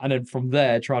 Yeah. And then from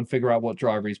there, try and figure out what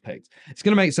driver he's picked. It's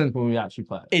going to make sense when we actually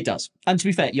play it. It does. And to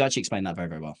be fair, you actually explained that very,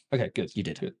 very well. Okay, good. You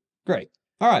did. Good. Great.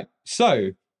 All right. So,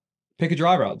 pick a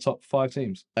driver out of the top 5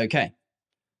 teams. Okay.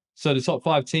 So, the top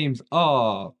 5 teams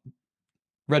are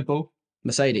Red Bull,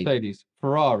 Mercedes, Mercedes,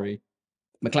 Ferrari,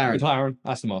 McLaren. McLaren,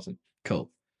 Aston Martin. Cool.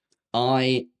 And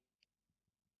he's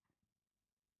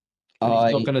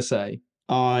not going to say.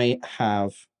 I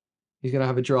have He's going to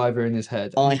have a driver in his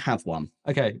head. I have one.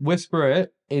 Okay, whisper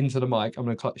it into the mic. I'm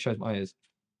going to show my ears.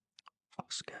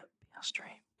 Oscar Piastri.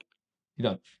 You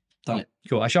don't. Done it.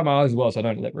 Cool. I shut my eyes as well, so I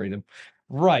don't lip read them.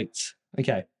 Right.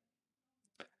 Okay.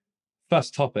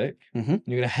 First topic. Mhm.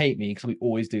 You're going to hate me because we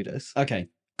always do this. Okay.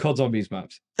 COD Zombies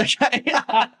maps. Okay.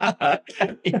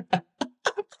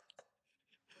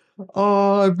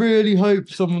 Oh, I really hope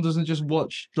someone doesn't just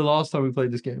watch the last time we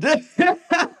played this game.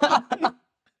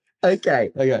 Okay.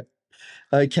 Okay.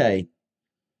 Okay.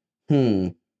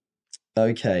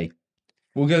 Okay.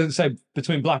 We're going to say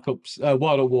between Black Ops,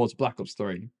 World at War's Black Ops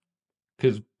 3.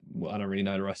 Because I don't really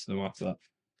know the rest of them after that.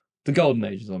 The Golden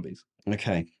Age of Zombies.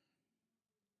 Okay.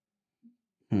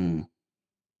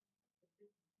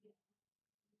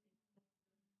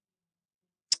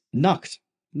 Nacht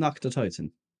der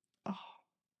Toten. Oh,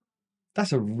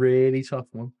 that's a really tough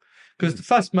one. Because the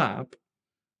first map,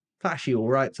 it's actually all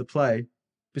right to play.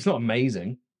 It's not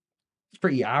amazing. It's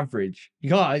pretty average. You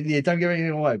can't, yeah, don't give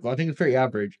anything away, but I think it's pretty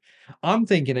average. I'm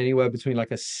thinking anywhere between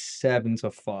like a 7 to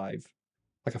 5.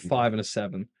 Like a 5 and a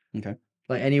 7. Okay.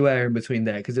 Like anywhere in between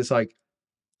there. Because it's like,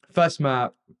 first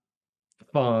map,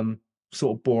 fun,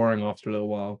 sort of boring after a little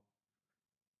while.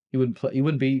 It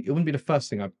wouldn't be the first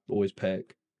thing I'd always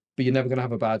pick, but you're never gonna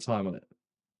have a bad time on it.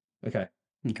 Okay.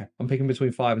 Okay. I'm picking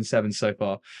between 5 and 7 so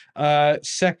far.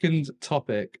 Second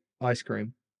topic, ice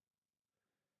cream.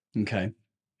 Okay.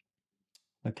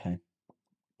 Okay.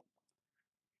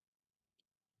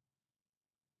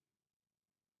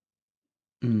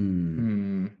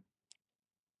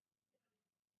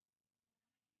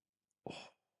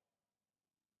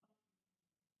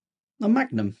 A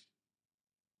Magnum.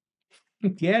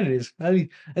 Yeah, it is.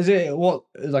 Is it what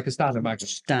like a standard Magnum?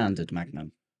 Standard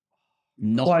Magnum.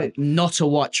 Not a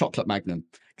white chocolate Magnum,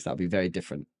 because that'd be very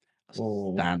different.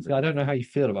 Oh, Standard. I don't know how you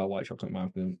feel about white chocolate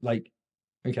Magnum. Like,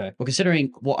 okay. Well,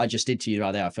 considering what I just did to you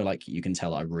right there, I feel like you can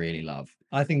tell I really love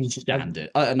I think standard.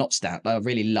 Not standard. I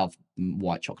really love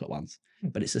white chocolate ones,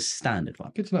 but it's a standard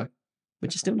one, Good to know.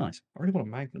 which is still nice. I really want a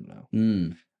Magnum now.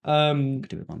 Could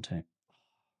do with one too.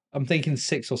 I'm thinking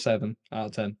 6 or 7 out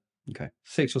of 10. Okay.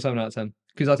 6 or 7 out of 10.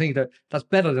 Because I think that's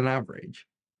better than average.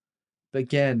 But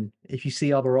again, if you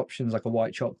see other options like a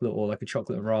white chocolate or like a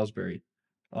chocolate and raspberry,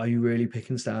 are you really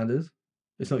picking standard?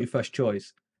 It's not your first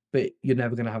choice, but you're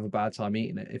never going to have a bad time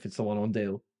eating it if it's the one on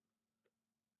deal.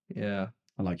 Yeah.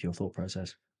 I like your thought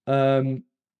process.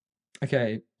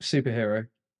 Okay, superhero.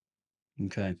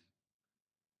 Okay.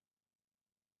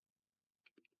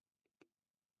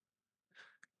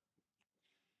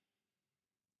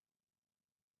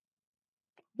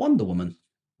 Wonder Woman.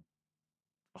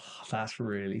 Oh, that's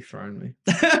really thrown me.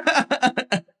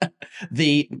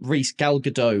 The Reese Gal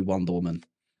Gadot Wonder Woman.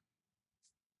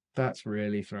 That's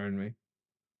really thrown me.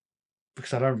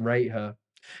 Because I don't rate her.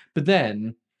 But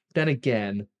then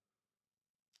again.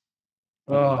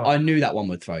 I knew that one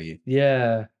would throw you.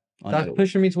 Yeah. That's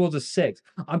pushing me towards a 6.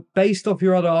 I'm based off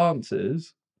your other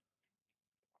answers.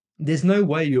 There's no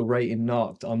way you're rating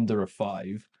Narc under a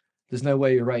 5. There's no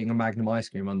way you're rating a Magnum ice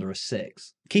cream under a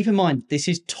 6. Keep in mind, this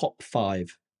is top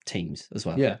 5 teams as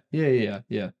well. Yeah.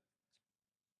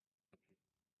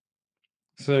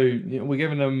 So we're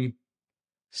giving them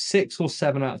 6 or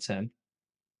 7 out of 10.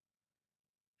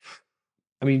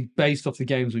 I mean, based off the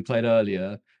games we played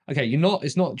earlier. Okay,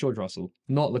 it's not George Russell,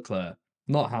 not Leclerc,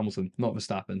 not Hamilton, not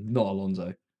Verstappen, not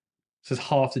Alonso. So it's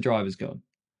half the drivers gone.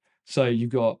 So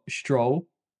you've got Stroll.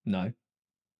 No.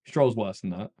 Stroll's worse than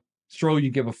that. Stroll, you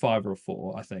give a 5 or a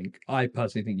 4, I think. I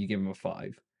personally think you give him a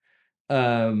 5.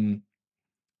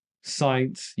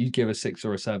 Sainz, you'd give a 6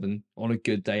 or a 7. On a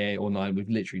good day, 8 or 9. We've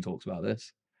literally talked about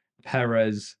this.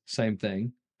 Perez, same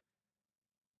thing.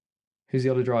 Who's the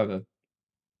other driver?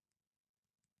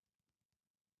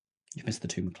 You missed the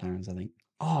 2 McLarens, I think.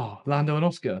 Oh, Lando and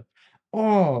Oscar.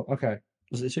 Oh, okay.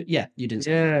 Was it 2? Yeah, you didn't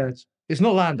say. Yeah, it's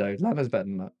not Lando. Lando's better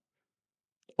than that.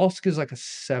 Oscar's like a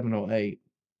 7 or 8.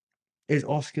 Is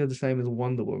Oscar the same as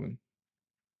Wonder Woman?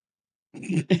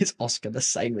 Is Oscar the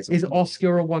same as Is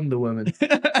Oscar a Wonder Woman?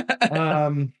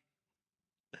 I'm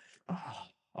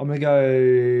gonna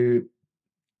go.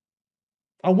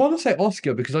 I want to say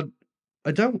Oscar because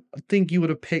I don't think you would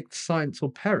have picked Sainz or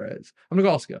Perez. I'm gonna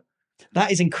go Oscar.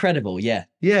 That is incredible. Yeah.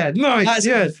 Yeah. Nice.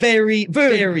 That's very,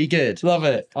 very good. Love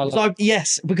it.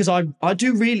 Yes, because I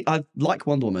like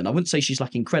Wonder Woman. I wouldn't say she's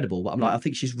like incredible, but I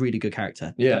think she's a really good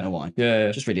character. Yeah. I don't know why.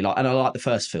 Yeah. Just really like, and I like the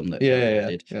first film that they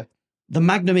did. Yeah. The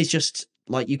Magnum is just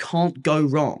like you can't go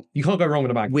wrong You can't go wrong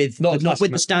with a Magnum. with Not a not classic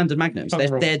with the Magnum. standard Magnums. Can't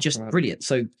go wrong They're with just Magnum. brilliant.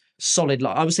 So solid.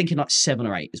 Like I was thinking like 7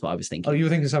 or 8 is what I was thinking. Oh, you were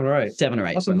thinking 7 or 8? 7 or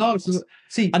 8. That's a Nux.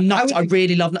 See, And I Nux, would I think-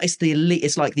 really love. It's the elite.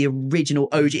 It's like the original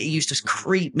OG. It used to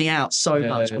creep me out so Yeah,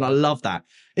 much, yeah, and I yeah. love that.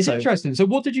 It's so- interesting. So,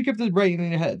 what did you give the rating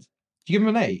in your head? Did you give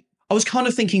him an 8? I was kind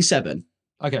of thinking 7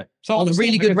 Okay. So on a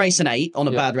really good okay, race, an 8 on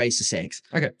a Yeah. bad race, a 6.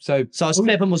 Okay. So, So I was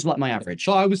 7 was like my average.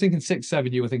 so I was thinking 6,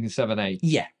 7. You were thinking 7, 8.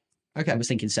 Yeah, Okay. I was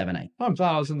thinking 7, 8, I'm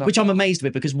glad I was in that. which I'm amazed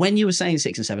with because when you were saying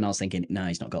 6 and 7, I was thinking, no,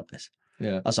 he's not got this.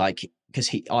 Yeah. I was like,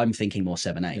 because I'm thinking more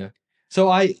 7, 8. Yeah. So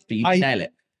But you nail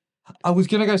it. I was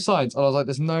gonna go science, and I was like,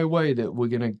 "There's no way that we're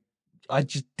gonna." I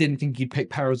just didn't think you'd pick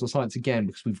Perez or science again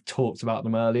because we've talked about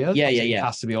them earlier. Yeah, yeah, It yeah.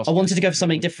 has to be. I Oscar. wanted to go for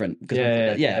something different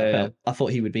because Yeah. I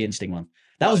thought he would be an interesting one.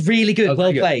 That was really good. That was Well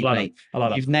really good. played, I like mate. I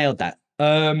like You've nailed that.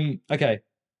 that. Okay,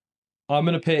 I'm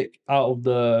gonna pick out of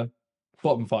the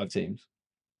bottom 5 teams.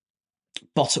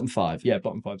 Bottom 5. Yeah,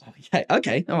 bottom 5. Okay.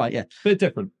 Okay. All right. Yeah. Bit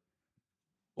different.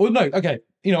 Or no, okay.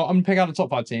 You know, I'm gonna pick out the top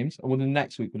 5 teams, and then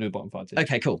next week we'll do bottom 5 teams.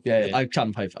 Okay. Cool. Yeah, yeah. I kind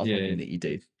of hope. I was Yeah, hoping yeah. that you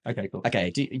do. Okay, cool.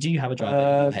 Okay. Do you have a driver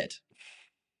in your head?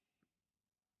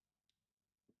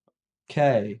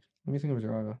 Okay, let me think of a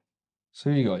driver. So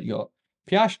who you got? You got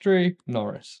Piastri,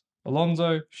 Norris,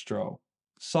 Alonso, Stroll,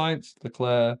 Sainz,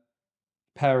 Leclerc,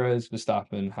 Perez,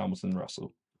 Verstappen, Hamilton,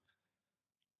 Russell.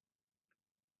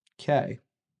 Okay,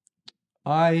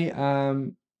 I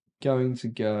am going to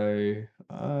go.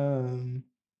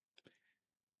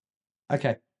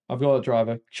 Okay, I've got a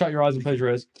driver. Shut your eyes and close your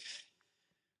ears.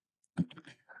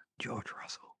 George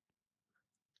Russell.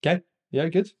 Yeah,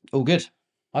 good. All good.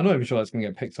 I'm not even sure that's going to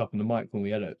get picked up in the mic when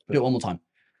we edit. Do it one more time.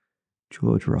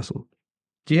 George Russell.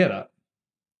 Do you hear that?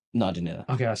 No, I didn't hear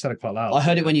that. Okay, I said it quite loud. I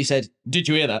heard it when you said, "Did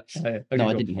you hear that?" Okay, No,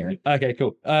 I cool. didn't hear it. Okay,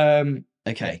 cool.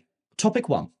 Okay. Topic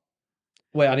 1.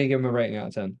 Wait, I need to give him a rating out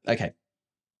of 10. Okay.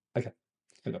 Okay.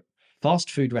 Okay.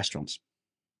 Fast food restaurants.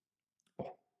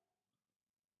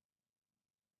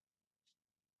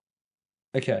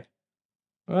 Okay.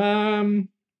 I'm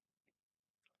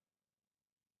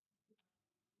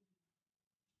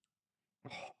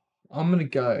gonna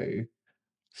go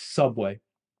Subway.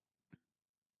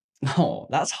 Oh,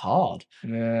 that's hard.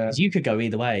 Yeah. 'Cause you could go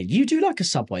either way. You do like a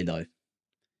Subway though.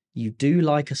 You do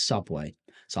like a Subway.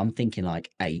 So I'm thinking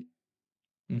like 8,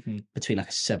 Mm-hmm. between like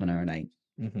a 7 or an 8.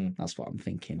 Mm-hmm. That's what I'm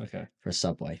thinking Okay. for a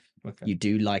Subway. Okay. You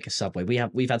do like a Subway.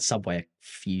 We've had Subway a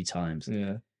few times.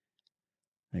 Yeah.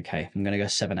 Okay, I'm gonna go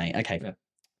 7, 8. Okay. Yeah.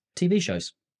 TV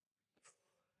shows.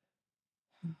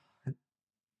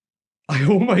 I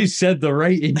almost said the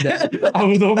rating there. I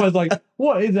was almost like,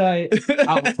 what is a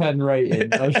out of 10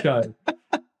 rating of show?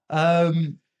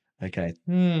 Okay.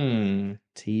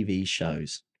 TV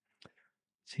shows.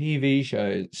 TV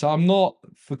shows. So I'm not,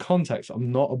 for context,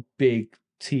 I'm not a big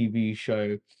TV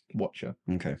show watcher.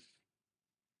 Okay.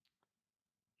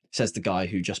 Says the guy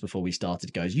who just before we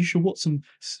started goes, "You should watch some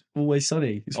Always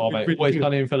Sunny." It's Oh, mate, really Always good."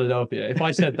 Sunny in Philadelphia. If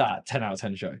I said that, 10 out of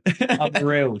 10 show.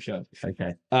 Unreal show.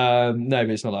 Okay. No, but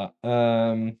it's not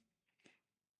that.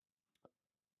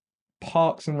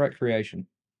 Parks and Recreation.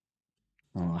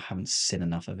 Oh, I haven't seen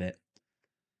enough of it.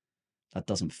 That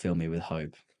doesn't fill me with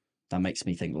hope. That makes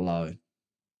me think low.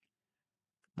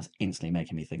 That's instantly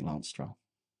making me think Lance Stroll.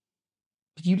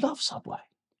 But you love Subway.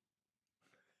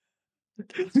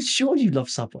 I'm sure you love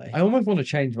Subway. I almost want to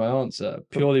change my answer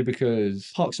purely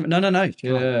because Parks and no. You can't.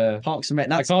 yeah, Parks and Rec. I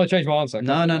That's can't change my answer. I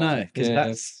can't no, change my answer. because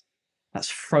Yeah.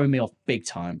 that's thrown me off big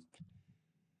time.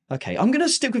 Okay, I'm gonna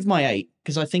stick with my 8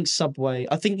 because I think Subway.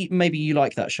 I think maybe you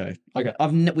like that show. Okay.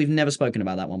 We've never spoken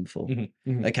about that one before. Mhm,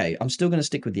 mhm. Okay, I'm still gonna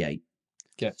stick with the 8.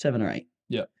 Okay. 7 or 8.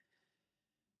 Yeah.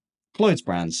 Clothes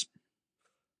brands.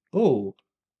 Oh.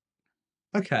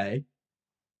 Okay.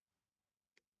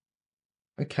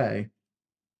 Okay.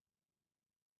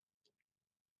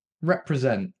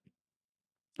 Represent.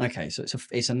 Okay, so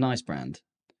it's a nice brand.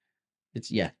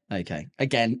 It's okay.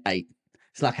 Again, 8.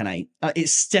 It's like an 8.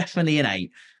 It's definitely an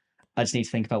 8. I just need to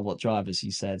think about what drivers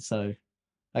you said. So,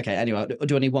 okay. Anyway,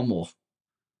 do I need one more?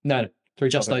 No, 3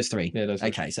 Just topics. those 3. Yeah, those 3.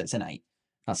 Okay, so it's an 8.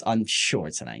 I'm sure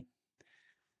it's an 8.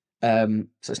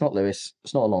 So it's not Lewis.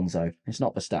 It's not Alonso. It's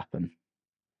not Verstappen.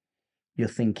 You're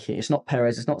thinking it's not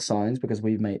Perez. It's not Sainz because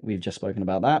we've just spoken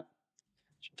about that.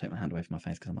 Should take my hand away from my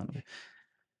face because I might not be.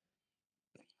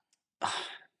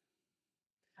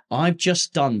 I've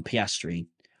just done Piastri.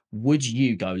 Would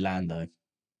you go Lando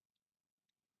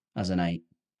as an 8?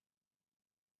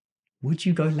 Would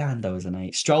you go Lando as an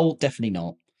 8? Stroll, definitely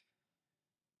not.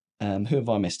 Who have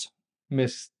I missed?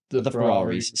 Missed The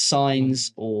Ferraris.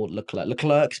 Sainz or Leclerc.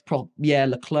 Leclerc.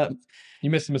 You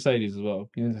missed the Mercedes as well.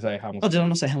 You didn't say Hamilton. Oh, did I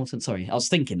not say Hamilton? Sorry. I was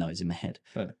thinking those in my head.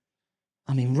 Fair.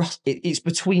 I mean, it's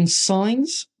between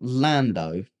Sainz,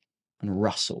 Lando, and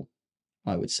Russell,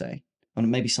 I would say. And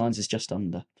maybe Sainz is just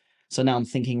under. So now I'm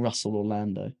thinking Russell or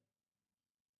Lando.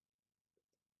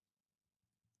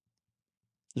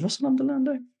 Is Russell under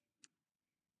Lando?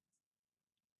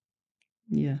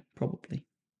 Yeah, probably.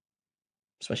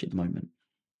 Especially at the moment.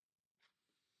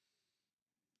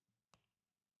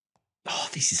 Oh,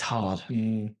 this is hard.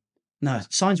 Mm. No,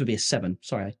 Sainz would be a 7.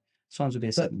 Sorry. Sainz would be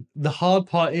a 7. The hard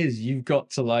part is you've got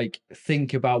to like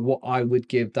think about what I would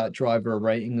give that driver a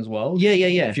rating as well.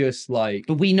 Yeah. Just like,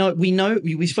 But we've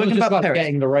spoken it's not just about Perez.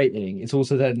 getting the rating. It's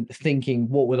also then thinking,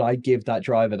 what would I give that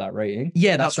driver that rating?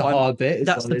 Yeah, That's the hard bit.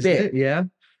 That's the bit. Yeah.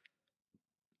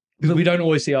 Because we don't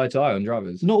always see eye to eye on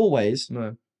drivers. Not always.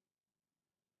 No.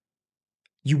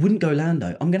 You wouldn't go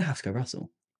Lando. I'm going to have to go Russell.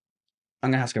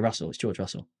 It's George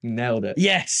Russell. You nailed it.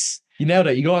 Yes. You nailed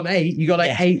it. You got an 8. You got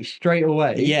like 8 straight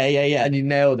away. Yeah. And you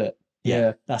nailed it.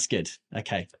 Yeah. That's good.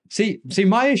 Okay. See,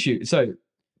 my issue. So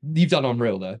you've done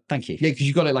Unreal there. Thank you. Yeah, because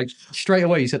you got it like straight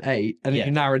away. You said 8, and then Yeah.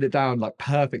 you narrowed it down like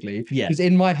perfectly. Yeah. Because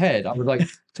in my head, I was like,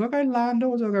 do I go Lando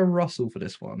or do I go Russell for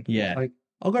this one? Yeah. Like,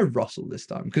 I'll go Russell this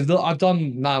time because I've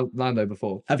done Lando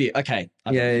before. Have you? Okay.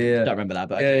 I Yeah. don't remember that,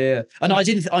 but Yeah, okay. yeah. And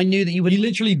I knew that you would. You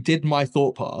literally did my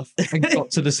thought path and got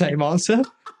to the same answer.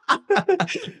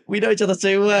 We know each other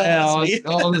too well. Yeah,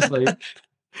 honestly.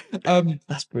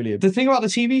 That's brilliant. The thing about the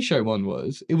TV show one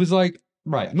was, it was like,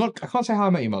 right, I can't say How I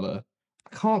Met Your Mother.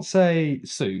 I can't say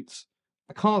Suits.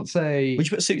 I can't say Would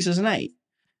you put Suits as an 8?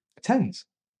 10s.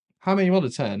 How I Met Your Mother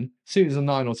 10. Suits is a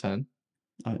 9 or 10.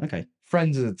 Oh, okay.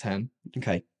 Friends is a 10.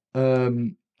 Okay.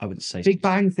 I wouldn't say Big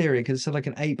Bang Theory because it's like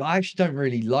an 8, but I actually don't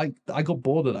really like. I got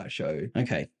bored of that show.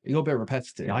 Okay. It got a bit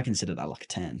repetitive. Yeah, I consider that like a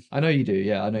 10. I know you do.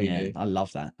 Yeah, I know you do. I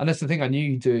love that. And that's the thing. I knew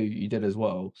you did as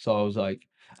well. So I was like,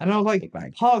 and I was like, Big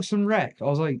Bang. Parks and Rec. I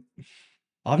was like,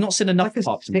 I've not seen enough like a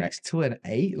Parks and Rec. 6 to an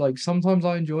 8. Like sometimes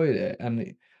I enjoyed it,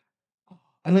 and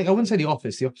like I wouldn't say The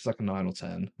Office. The Office is like a 9 or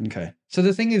 10. Okay. So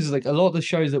the thing is, like a lot of the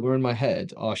shows that were in my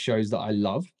head are shows that I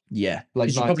love. Yeah. Like Like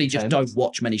you 9 probably to just 10. don't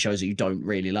watch many shows that you don't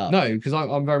really love. No, because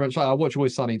I'm very much like I watch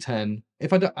Always Sunny 10.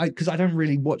 If I don't, because I don't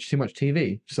really watch too much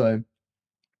TV. So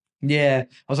yeah,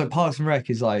 I was like Parks and Rec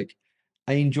is like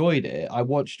I enjoyed it. I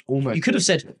watched almost. You could have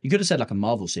said like a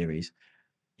Marvel series.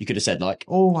 You could have said like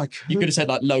you could have said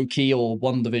like Loki or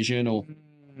WandaVision, or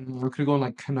We could have gone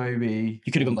like Kenobi.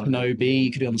 you could have gone Kenobi.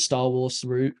 You could have gone the Star Wars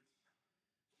route.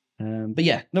 But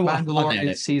yeah, no, I nailed Mandalorian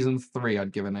it. season 3,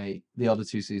 I'd give an 8. The other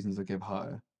 2 seasons I'd give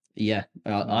higher. Yeah,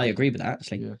 I agree with that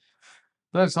actually. Yeah.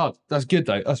 That's hard. That's good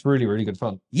though. That's really, really good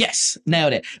fun. Yes,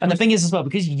 nailed it. And the thing is as well,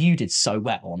 because you did so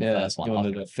well on the Yeah, first one, you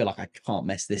wanted I it. feel like I can't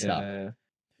mess this up. Yeah.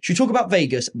 Should we talk about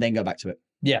Vegas and then go back to it?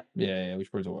 Yeah. We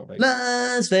should probably talk about Vegas.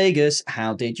 Las Vegas,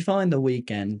 how did you find the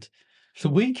weekend? The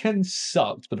weekend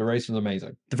sucked, but the race was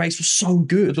amazing. The race was so But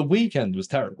good. the weekend was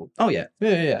terrible. Oh yeah.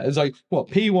 Yeah. It was like, what,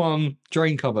 P1,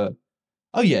 drain cover.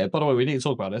 Oh yeah, by the way, we need to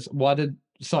talk about this. Why did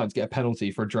Science get a penalty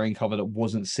for a drain cover that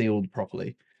wasn't sealed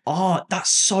properly? Oh,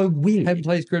 that's so weird. 10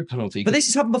 place grid penalty. But this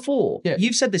has happened before. Yeah.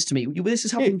 You've said this to me. This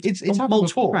has happened it's on happened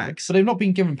multiple before, tracks. so they've not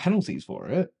been given penalties for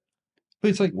it. But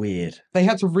it's like Weird. they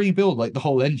had to rebuild like the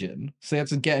whole engine, so they had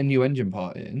to get a new engine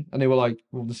part in, and they were like,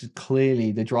 "Well, this is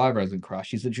clearly the driver hasn't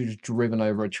crashed. He's literally just driven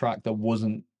over a track that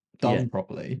wasn't done Yeah.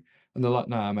 properly." And they're like,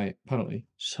 "Nah, mate, penalty."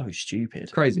 So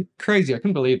stupid. Crazy. I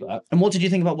couldn't believe that. And what did you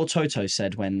think about what Toto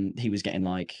said when he was getting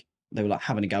like they were like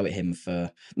having a go at him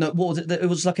for no? What was it? It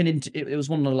was like it was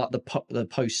one of like the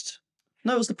post.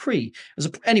 No, it was the pre. It was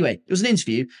anyway. It was an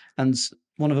interview, and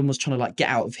one of them was trying to like get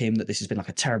out of him that this has been like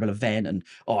a terrible event, and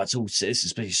this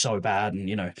has been so bad,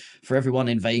 and for everyone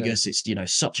in Vegas, it's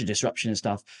such a disruption and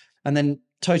stuff. And then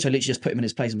Toto literally just put him in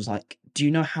his place and was like, "Do you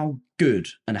know how good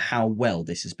and how well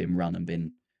this has been run and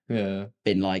been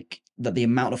like that the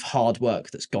amount of hard work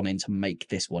that's gone in to make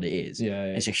this what it is? Yeah.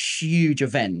 It's a huge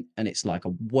event and it's like a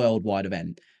worldwide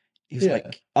event." He was Yeah.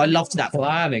 like, I loved that.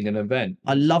 Planning an event.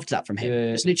 I loved that from him.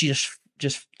 Yeah. It's literally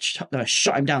just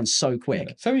shut him down so quick.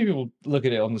 Yeah. So many people look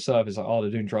at it on the surface like, "Oh, they're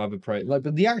doing driver parade," like,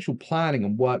 but the actual planning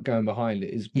and work going behind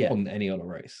it is more than any other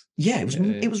race. Yeah, it was Yeah.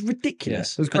 it was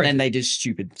ridiculous. Yeah, it was But then crazy. they did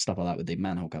stupid stuff like that with the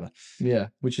manhole cover. Yeah,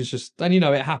 which is just, and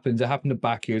it happens. It happened at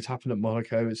Baku. It's happened at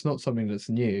Monaco. It's not something that's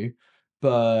new,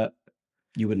 but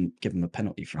You wouldn't give them a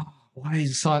penalty for it. why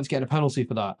is Science getting a penalty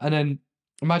for that? And then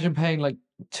imagine paying like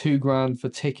 $2,000 for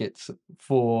tickets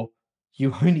for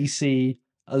you only see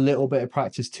a little bit of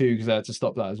practice 2 because they had to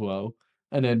stop that as well,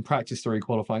 and then practice 3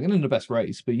 qualifying, and then the best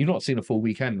race. But you've not seen a full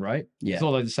weekend, right? Yeah. It's not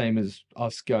like the same as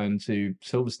us going to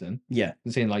Silverstone Yeah.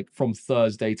 and seeing like from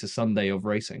Thursday to Sunday of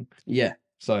racing. Yeah.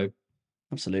 So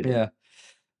Absolutely. yeah.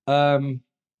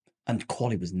 And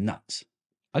quali was nuts.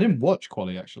 I didn't watch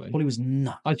quali actually. Quali was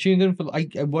nuts. I tuned in for. I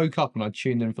woke up and I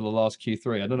tuned in for the last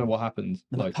Q3. I don't know what happened.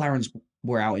 The Like McLarens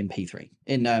were out in P3.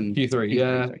 In Q3,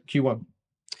 yeah, sorry. Q1,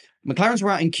 McLarens were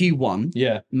out in Q1.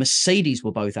 yeah. Mercedes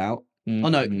were both out. Oh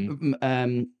no,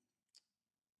 Mm.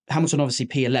 Hamilton obviously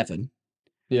P11.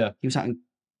 Yeah, He was out in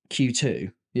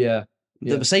Q2. yeah, The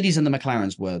Yeah. Mercedes and the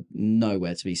McLarens were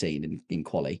nowhere to be seen in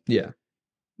quali. yeah.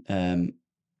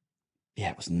 Yeah,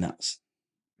 it was nuts.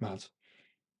 Mad.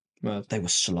 They were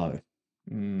slow.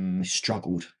 They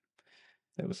struggled.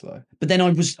 It was slow. But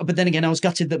then again, I was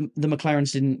gutted that the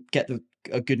McLarens didn't get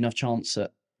a good enough chance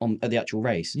at the actual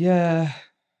race. Yeah,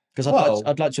 Because Well-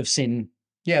 I'd like to have seen.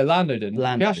 yeah. Lando didn't.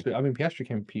 Lando. Piastri. I mean, Piastri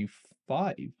came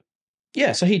P5,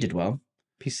 Yeah, so he did well.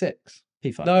 P6.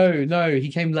 P5. No,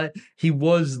 he came late. He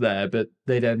was there, but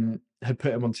they then had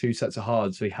put him on 2 sets of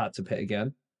hard, so he had to pit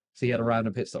again. So he had a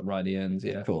random pit stop right at the end.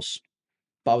 Yeah, Of course.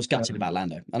 But I was gutted about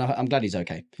Lando, and I'm glad he's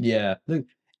okay. yeah. Look,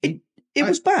 It I-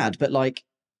 was bad, but like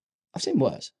I've seen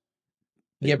worse.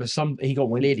 yeah, but he got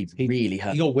winded. Really, He, really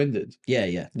hurt. he got winded. Yeah,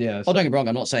 yeah. Yeah. Oh, so- don't get me wrong.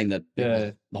 I'm not saying that. Yeah. It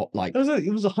was not like.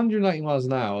 it was 190 miles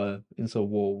an hour into a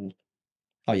wall.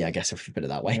 Oh yeah, I guess if you put it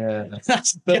that way. Yeah.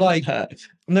 That's But, gonna like, hurt.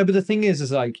 No, but the thing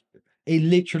is like it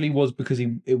literally was because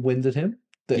it winded him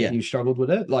that Yeah. he struggled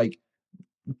with it. Like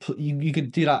you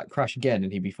could do that crash again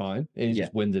and he'd be fine. It Yeah.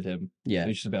 just winded him. Yeah, He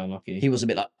was just a bit unlucky. he was a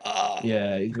bit like,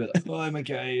 Yeah, he's a bit like, oh, I'm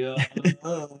okay.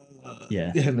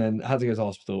 Yeah. And then had to go to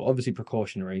hospital. Obviously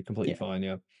precautionary, completely Yeah. fine.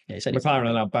 Yeah. Yeah, he said he's McLaren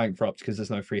are now bankrupt because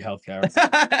there's no free healthcare.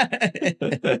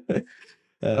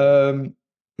 But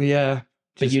Yeah.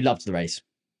 you loved the race.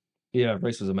 Yeah,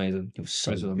 race was amazing. It was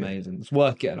so Race was good. amazing. It's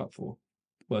worth getting up for.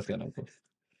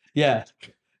 Yeah.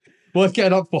 Worth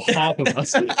getting up for half of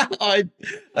us.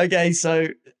 Okay, so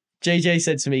JJ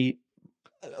said to me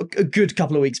a good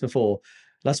couple of weeks before,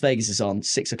 Las Vegas is on,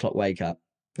 6:00 wake up.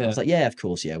 I was like, yeah, of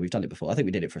course, yeah, we've done it before. I think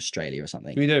we did it for Australia or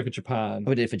something. We did it for Japan.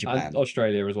 We did it for Japan. And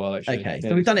Australia as well, actually. Okay, Yeah,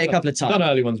 so we've done it a couple of we've done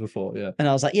times. early ones before, yeah. And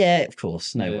I was like, yeah, of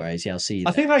course, no Yeah. worries. Yeah, I'll see you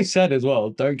I there. think I said as well,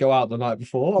 don't go out the night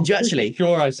before. I'm Did you pretty actually?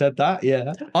 sure I said that,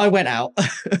 yeah. I went out.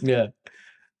 Yeah.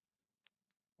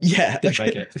 Yeah, Didn't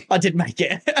make it. I did make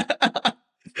it.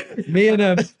 me and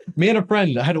a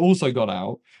friend had also gone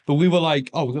out, but we were like,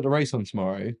 oh, we've got a race on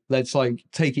tomorrow. Let's like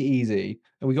take it easy.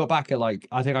 And we got back at like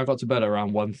I think I got to bed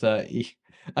around 1:30.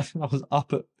 I think I was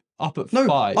up at No,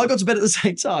 5. I got to bed at the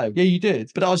same time, Yeah, you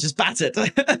did. but I was just battered.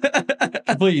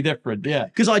 Completely different. Yeah.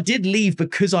 Because I did leave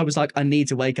because I was like, I need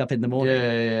to wake up in the morning,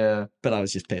 Yeah. but I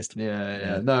was just pissed.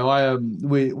 Yeah. No, I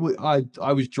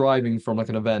was driving from like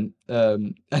an event.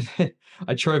 And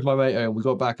I drove my mate home. We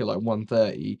got back at like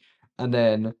 1:30, and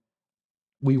then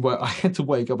I had to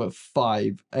wake up at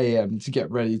 5 a.m. to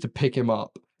get ready to pick him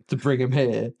up to bring him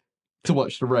here to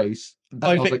watch the race. And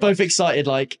I was like, Both excited,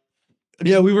 like,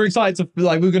 yeah, we were excited to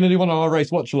like we were gonna do one of our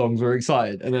race watch alongs. We were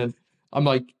excited, and then I'm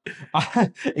like,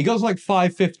 it goes like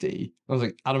 5:50. I was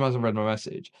like, Adam hasn't read my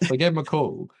message. So I gave him a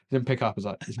call. He didn't pick up. I was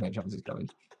like, there's no chance he's coming.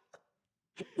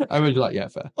 I was like, yeah,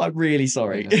 fair. I'm really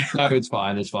sorry. Yeah. No, it's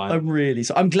fine. It's fine. I'm really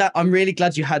sorry. I'm really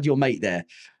glad you had your mate there,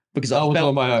 because I was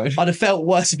on my own. I'd have felt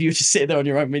worse if you were just sitting there on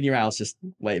your own in your house, just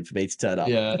waiting for me to turn up.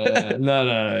 Yeah,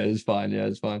 no, it's fine. Yeah,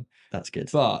 it's fine. That's good.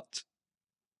 But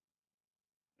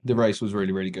the race was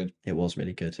really, really good. It was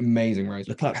really good. Amazing race.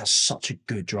 Leclerc has such a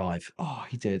good drive. Oh,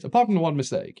 he did. Apart from the one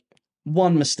mistake.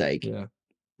 One mistake, Yeah.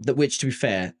 which, to be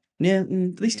fair, yeah,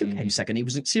 they still came second. He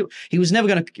was never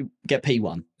going to get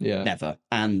P1, Yeah. never,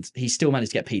 and he still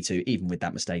managed to get P2 even with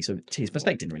that mistake. So his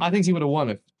mistake didn't really. I think he would have won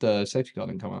if the safety car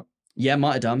didn't come out Yeah,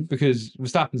 might have done. because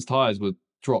Verstappen's tyres were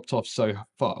dropped off so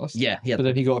fast. Yeah, yeah. But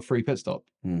then he got a free pit stop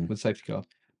Hmm. with safety car.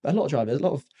 A lot of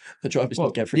the drivers Well,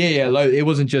 didn't get free. yeah. It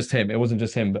wasn't just him. But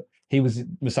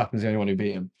Verstappen's the only one who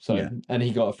beat him. So, Yeah. and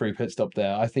he got a free pit stop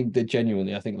there. I think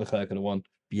Leclerc could have won.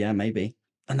 Yeah, maybe.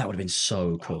 And that would have been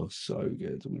so cool. Oh, so good.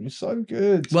 It would have been so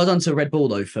good. Well done to Red Bull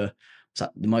though for what's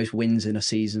that, the most wins in a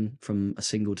season from a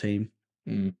single team.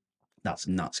 Mm. That's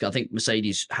nuts. I think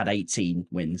Mercedes had 18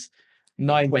 wins.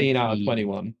 19 out of 20.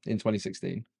 21 in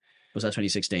 2016. Was that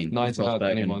 2016? 19 out of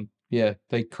Rosberg 21. Yeah,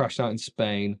 they crashed out in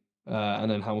Spain,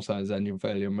 and then Hamilton's engine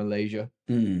failure in Malaysia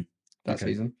and- that Okay.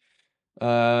 season.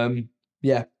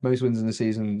 Yeah, most wins in the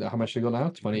season. How much they got now?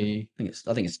 20,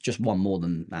 I think it's just one more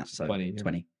than that. So 20, yeah.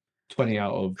 20. 20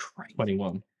 out of Crazy.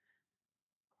 21.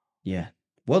 Yeah.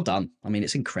 Well done. I mean,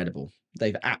 it's incredible.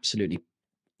 They've absolutely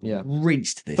Yeah.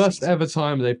 rinsed this. First season. ever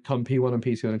time they've come P1 and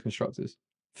P2 in the constructors.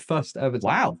 First ever time.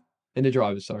 Wow. In the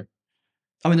drivers, sorry.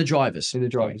 I mean, the drivers. In the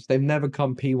drivers. They've never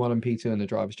come P1 and P2 in the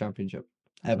drivers' championship.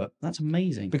 Ever. That's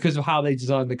amazing. Because of how they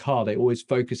designed the car, they always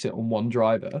focus it on one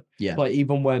driver. Yeah. Like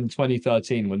even when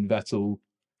 2013, when Vettel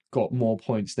got more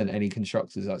points than any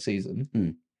constructors that season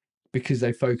Mm. because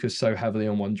they focused so heavily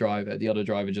on one driver. The other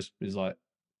driver just is like,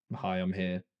 "Hi, I'm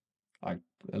here."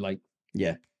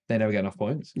 Yeah. They never get enough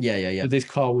points. Yeah. But this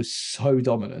car was so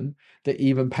dominant that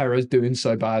even Perez doing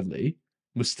so badly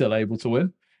was still able to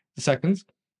win the seconds.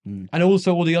 Mm. And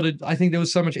also all the other, I think there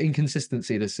was so much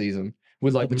inconsistency this season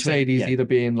with like Mercedes either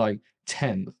being like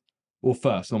 10th or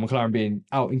first, or McLaren being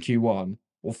out in Q1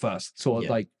 or first, sort of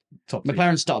Yeah. like top two.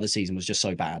 McLaren's start of the season was just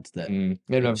so bad that They're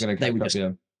never going to they catch were up, just-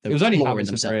 yeah. they It was were only clawing Hamilton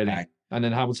themselves really, back. and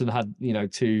then Hamilton had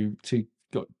two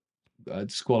got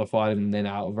disqualified and then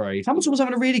out of race, Hamilton was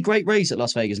having a really great race at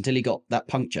Las Vegas until he got that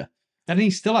puncture, and he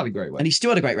still had a great race. and he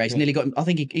still had a great race. Yeah. Nearly got. I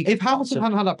think he If Hamilton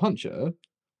hadn't had that puncture,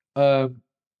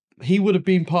 he would have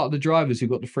been part of the drivers who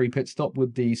got the free pit stop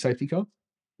with the safety car.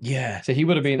 Yeah. So he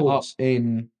would have been up course.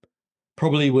 in,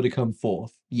 probably would have come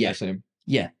fourth. Yeah. I assume.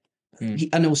 Yeah. Mm.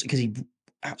 And also because he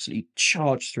absolutely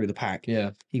charged through the pack.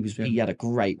 Yeah. He had a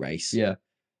great race. Yeah.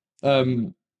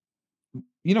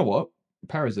 You know what?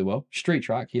 Perez did well. Street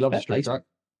track. He loves Fair a street play to track.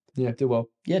 Yeah, did well.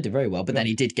 Yeah, did very well. But then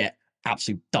he did get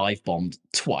absolute dive bombed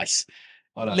twice.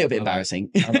 I know, A little bit I know. embarrassing.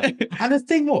 And the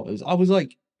thing was, I was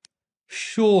like,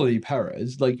 surely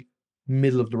Perez, like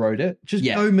middle of the road it. Just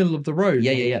Yeah. go middle of the road.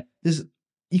 Yeah.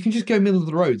 You can just go middle of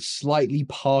the road, slightly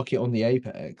park it on the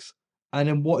apex. And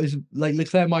then what is like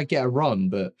Leclerc might get a run,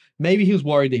 but maybe he was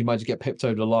worried that he might just get pipped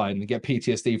over the line and get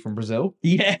PTSD from Brazil.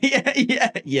 Yeah.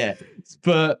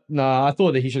 But nah, I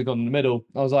thought that he should have gone in the middle.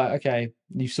 I was like, okay,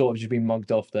 you've sort of just been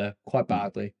mugged off there quite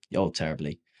badly. Oh,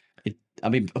 terribly.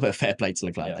 But fair play to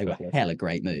Leclerc. Yeah, They were fair play. hella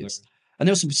great moves. And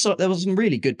there was some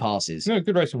really good passes. No,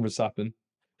 good race from Verstappen.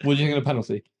 What do you think of the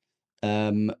penalty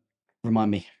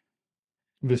Remind me.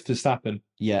 with Verstappen?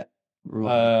 Yeah.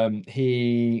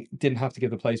 He didn't have to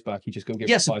give the place back. He just got to give.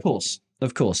 Yes, it of 5 course.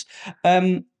 Of course. I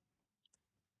think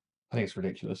it's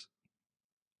ridiculous.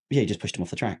 Yeah, he just pushed him off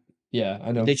the track. Yeah,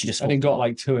 I know. Literally just And then swapped got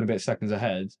like 2 and a bit seconds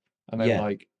ahead, and then Yeah.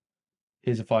 like,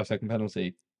 here's a 5-second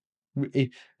penalty.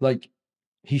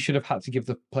 He should have had to give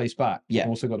the place back. Yeah. And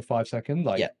also got a 5-second.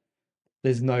 Like, Yeah.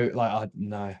 there's no like,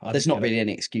 no. There's not really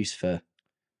any excuse for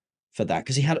that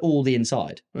because he had all the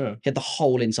inside. Yeah. He had the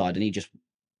whole inside, and he just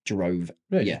drove.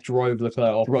 Yeah. Yeah. Just drove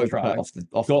Leclerc off the Drove track. off the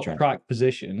Got track. track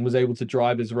position. Was able to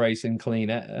drive his race in clean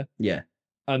air, Yeah.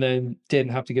 and then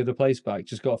didn't have to give the place back.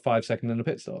 Just got a 5-second and a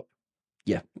pit stop.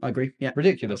 Yeah, I agree. Yeah.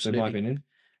 Ridiculous, in my Absolutely. opinion.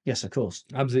 Yes, of course.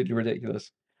 Absolutely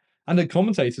ridiculous. And the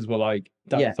commentators were like,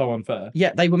 "That's Yeah. so unfair."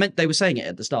 Yeah, they were saying it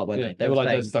at the start, weren't Yeah, they? were like,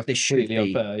 saying, "That's this should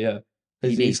completely be. unfair." Yeah, he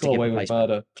he's needs to got give away the with place back.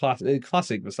 murder.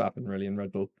 Classic Verstappen, really, in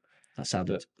Red Bull. That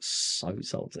sounded so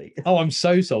salty. Oh, I'm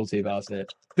so salty about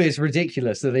it, but it's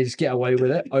ridiculous that they just get away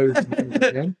with it over and over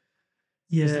again.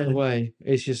 There's no way.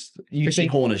 It's just you Christian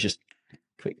think. Horner's just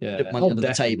quick Yeah. dip money Oh, under the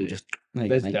definitely. table. Just there you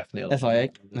There's go, mate. definitely a lot FIA.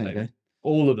 of them There you go.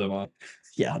 All of them are.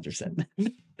 Yeah, 100%.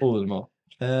 All of them are.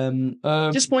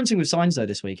 Disappointing with Sainz though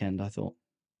this weekend, I thought.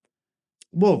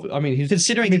 Well, I mean, he's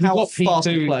Considering he how got fast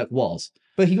P2 Leclerc was.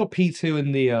 but he got P2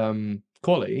 in the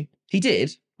quali, He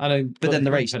did. and then But got then the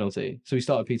grid race- penalty, so he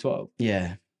started P12.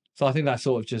 Yeah. So I think that's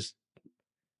sort of just.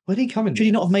 Where did he come in? Could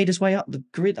he not have made his way up the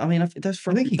grid? I mean, that's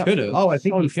for I think he that- could have. Oh, I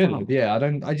think he so could far. have. Yeah,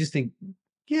 I just think.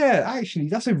 Yeah, actually,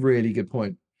 that's a really good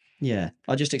point. Yeah,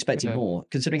 I just expected Okay. more,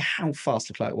 considering how fast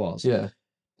Leclerc was. Yeah.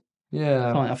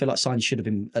 Yeah. I feel like Sainz should have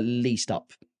been at least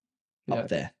up Yeah.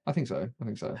 there. I think so.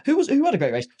 Who had a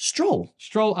great race? Stroll.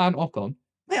 Stroll and Ocon.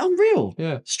 Mate, unreal.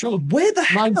 Yeah. Stroll. Where the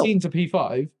hell? 19 to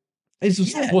P5. It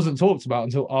just Yeah. wasn't talked about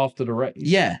until after the race.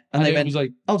 Yeah, And and they it went. was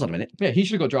like, Hold on a minute. yeah, he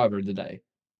should have got driver of the day.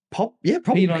 Yeah,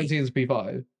 probably. P19 to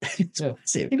P5. It's Yeah.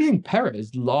 massive. He being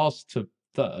Perez last to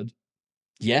third.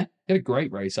 Yeah, He had a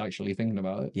great race, actually, thinking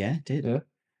about it. yeah, it did. Yeah.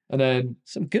 And then,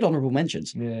 Some good honourable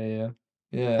mentions. yeah.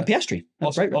 And Piastri. Had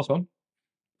a great race. Ocon.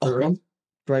 Ocon,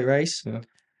 great race. Yeah.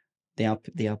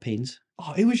 The Alpines.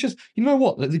 Oh, it was just, you know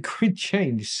what? Like, the grid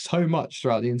changed so much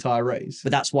throughout the entire race.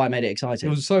 But that's why I made it It exciting.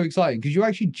 was so exciting because you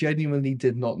actually genuinely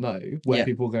did not know where Yeah.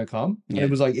 people were going to come. And Yeah. it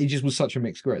was like, it just was such a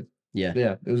mixed grid. Yeah.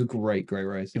 Yeah, it was a great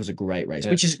race. It was a great race,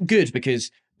 Yeah. which is good because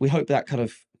we hope that kind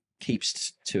of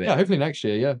keeps to it. Yeah, hopefully next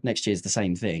year, yeah. Next year's the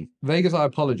same thing. Vegas, I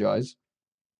apologize.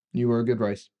 You were a good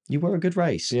race. You were a good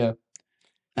race. Yeah.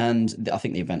 And I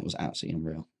think the event was absolutely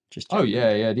unreal. Oh,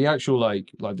 yeah. The actual,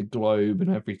 like the globe and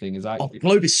everything is Oh, actually.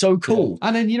 Globe is so cool. Yeah.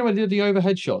 And then, you know, I did the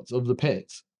overhead shots of the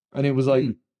pits. And it was like,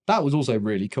 Mm. that was also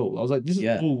really cool. I was like, this is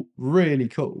Yeah. all really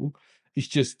cool. It's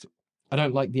just, I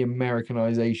don't like the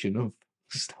Americanization of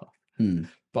stuff. Hmm.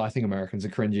 But I think Americans are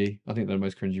cringy. I think they're the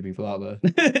most cringy people out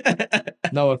there.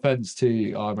 No offense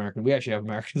to our American. We actually have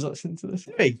Americans that listen to this.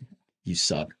 Hey, you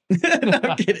suck. No,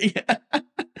 I'm kidding.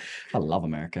 I love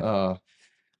America.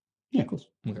 Yeah, of course.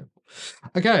 Okay.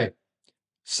 Okay,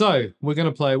 so we're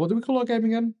gonna play. What do we call our game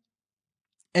again?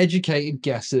 Educated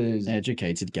guesses.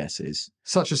 Educated guesses.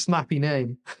 Such a snappy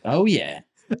name. Oh yeah.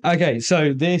 Okay,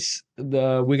 so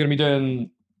we're gonna be doing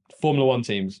Formula One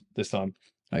teams this time.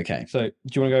 Okay. So do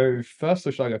you want to go first,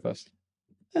 or should I go first?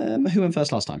 Who went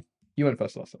first last time? You went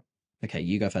first last time. Okay,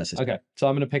 you go first. Okay, so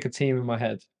I'm gonna pick a team in my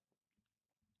head.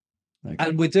 Okay.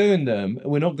 And we're doing them.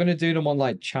 We're not going to do them on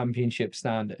like championship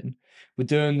standing. We're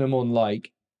doing them on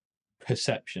like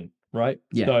perception, right?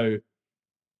 Yeah. So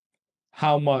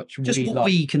how much Just we what like,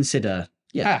 we consider.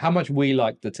 Yeah. how much we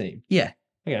like the team. Yeah.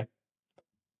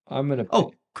 I'm gonna.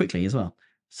 Oh, quickly as well.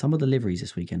 Some of the liveries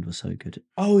this weekend were so good.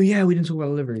 Oh yeah, we didn't talk about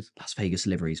the liveries. Las Vegas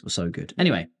liveries were so good.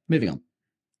 Anyway, moving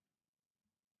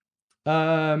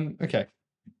on. Okay.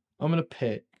 I'm gonna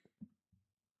pick.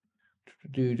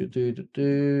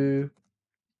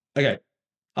 Okay.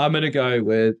 I'm gonna go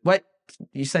with. Wait,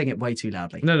 you're saying it way too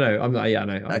loudly. No. I'm not. Yeah,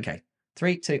 no. Okay.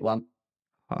 3, 2, 1.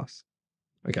 Pass.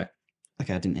 Okay.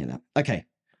 Okay, I didn't hear that. Okay.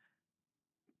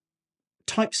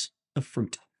 Types of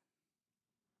fruit.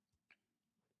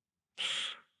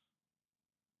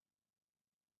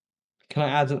 Can I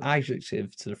add an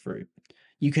adjective to the fruit?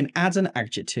 You can add an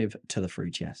adjective to the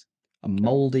fruit, yes. A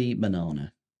moldy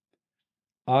banana.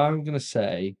 I'm gonna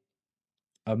say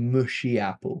a mushy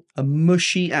apple. A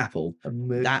mushy apple. A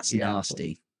mushy That's apple.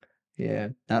 nasty. Yeah,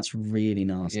 That's really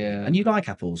nasty. Yeah. And you like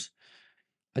apples,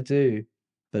 I do.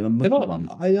 but a They're mushy not, one.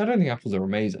 I don't think apples are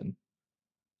amazing.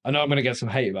 I know I'm gonna get some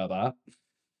hate about that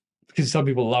because some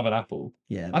people love an apple.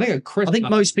 Yeah. I think a crisp. I think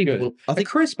apple most is people good. I A think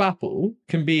crisp apple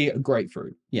can be a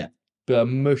grapefruit. Yeah. But a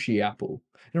mushy apple.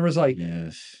 And it was like,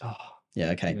 yeah. oh,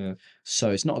 Yeah, okay. yeah.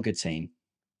 So it's not a good team.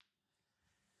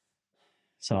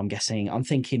 So I'm thinking I'm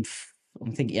thinking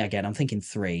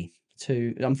 3.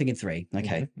 2. I'm thinking 3.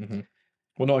 Okay. Mhm.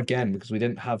 Well, not again because we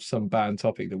didn't have some banned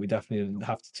topic that we definitely didn't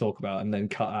have to talk about and then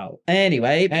cut out.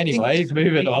 Anyway,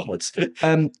 moving on. onwards.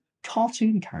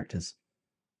 Cartoon characters.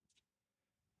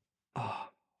 Oh,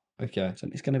 okay. So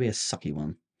it's going to be a sucky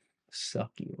one.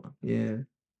 Sucky one. Yeah.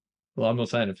 Well, I'm not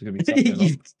saying if it's going to be sucky or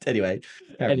not. Anyway.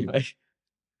 carry on. Anyway,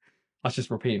 I was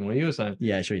just repeating what you were saying.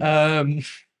 Yeah, sure. You do.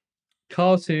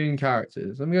 Cartoon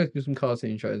characters. Let me go through some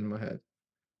cartoon shows in my head.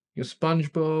 Your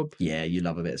SpongeBob. Yeah, you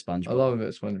love a bit of SpongeBob. I love a bit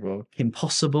of SpongeBob.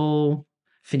 Impossible.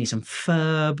 Phineas and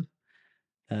Ferb.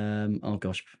 Oh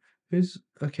gosh, Who's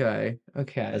okay? there's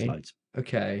Okay. loads,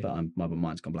 Okay. but my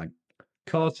mind's gone blank.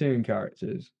 Cartoon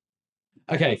characters.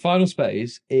 Okay, final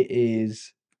space. It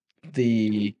is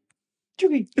the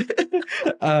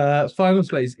final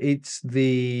space. It's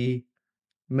the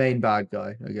main bad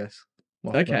guy, I guess.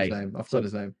 Well, I forgot his Okay. name. I forgot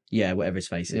his name. Yeah, whatever his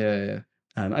face is.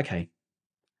 Yeah. Okay.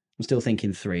 I'm still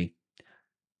thinking 3.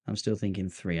 I'm still thinking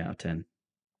 3 out of 10.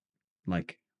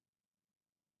 Like.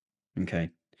 Okay.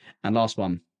 And last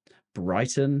one.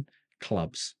 Brighton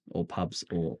clubs or pubs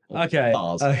or Okay.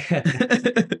 bars. Okay.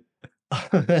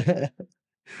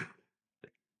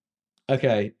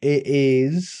 Okay. It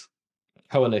is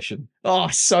Coalition. Oh,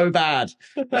 so bad.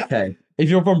 Okay. If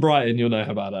you're from Brighton, you'll know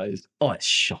how bad that is. Oh, it's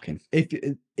shocking.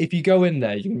 If you go in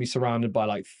there, you're gonna be surrounded by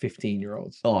like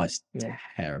 15-year-olds. Oh, it's Yeah.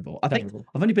 terrible. I think Terrible.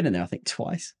 I've only been in there, I think,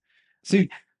 twice. So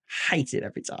Hate it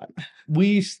every time.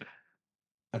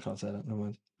 I can't say that. No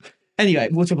mind. Anyway,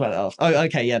 we'll talk about it after. Oh,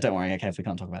 okay. Yeah, don't worry. Okay, if we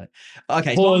can't talk about it.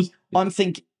 Okay, so Pause. I'm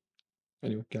thinking.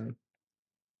 Anyway, go on.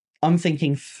 I'm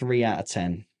thinking 3 out of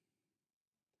 10.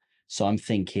 So I'm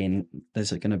thinking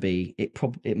there's going to be it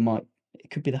could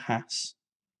be the Haas.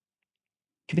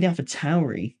 It could be the Alpha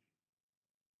Tauri.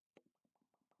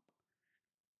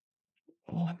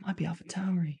 Oh, it might be Alpha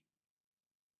Tauri.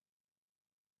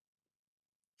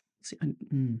 See,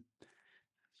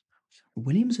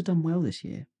 Williams have done well this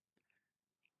year.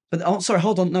 But sorry,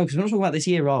 hold on. No, because we're not talking about this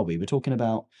year, are we? We're talking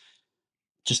about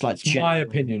just like It's my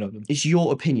opinion of them. It's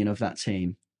your opinion of that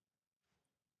team.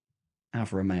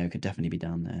 Alfa Romeo could definitely be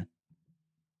down there.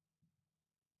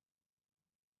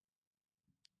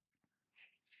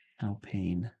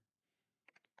 Alpine.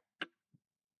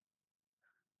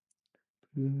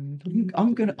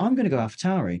 I'm gonna go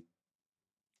AlphaTauri.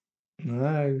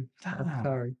 No, Wow.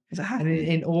 AlphaTauri. Is it Haas? And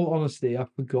in all honesty, I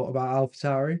forgot about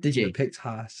AlphaTauri. Did you? I picked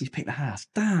Haas. You picked the Haas.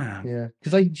 Damn. Yeah,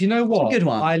 because do you know That's a what? good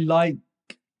one. I like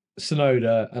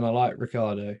Sonoda and I like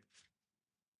Ricardo.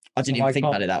 I didn't I even think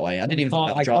can't- about it that way. I didn't even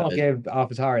think I about the can't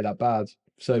drivers. give AlphaTauri that bad.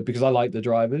 So because I like the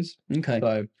drivers, Okay,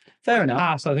 so fair enough.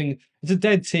 Haas, I think it's a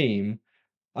dead team.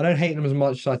 I don't hate them as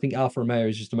much as I think Alfa Romeo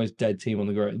is just the most dead team on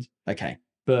the grid. Okay,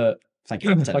 But thank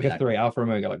you. for it's telling like me a that. 3. Alfa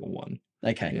Romeo got like a 1.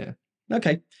 Okay. Yeah.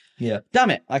 Okay. Yeah. Damn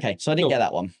it. Okay, so I didn't Cool. get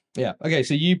that one. Yeah. Okay,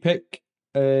 so you pick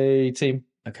a team.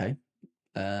 Okay.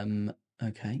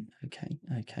 Okay.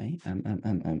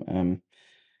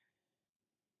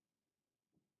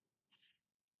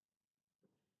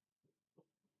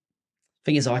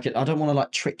 Thing is, I don't want to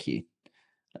like trick you.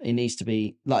 It needs to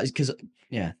be like because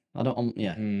yeah, I don't.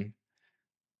 Yeah. Mm.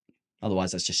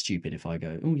 Otherwise, that's just stupid. If I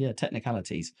go, oh yeah,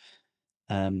 technicalities.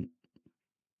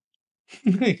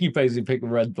 You basically pick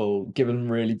Red Bull, given them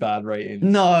really bad ratings.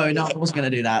 No, I wasn't going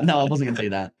to do that. No, I wasn't going to do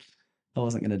that. I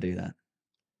wasn't going to do that.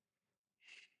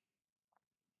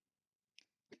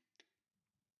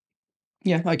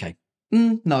 Yeah. Okay.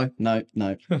 No. No,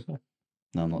 I'm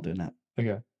not doing that.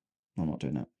 Okay. I'm not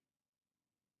doing that.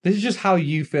 This is just how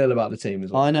you feel about the team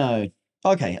as well. I know.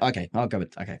 Okay. I'll go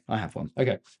with. Okay, I have one.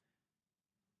 Okay.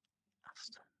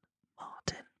 Aston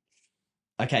Martin.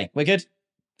 Okay, we're good.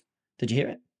 Did you hear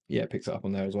it? Yeah, it picks it up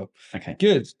on there as well. Okay.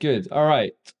 Good. All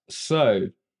right. So,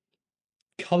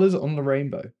 colors on the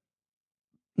rainbow.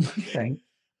 Okay.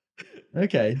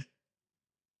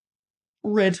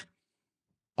 Red.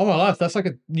 Oh my life, that's like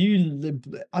a new.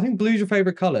 I think blue's your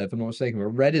favorite color, if I'm not mistaken. But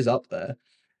red is up there.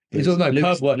 It's all, no,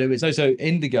 purple. Blue is So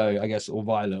indigo, I guess, or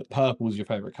violet. Purple is your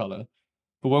favorite color.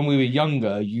 But when we were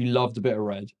younger, you loved a bit of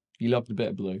red. You loved a bit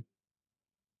of blue.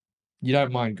 You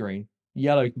don't mind green.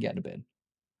 Yellow can get in a bin.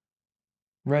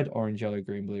 Red, orange, yellow,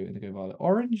 green, blue, indigo, violet.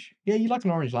 Orange? Yeah, you like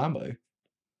an orange Lambo.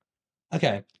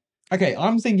 Okay.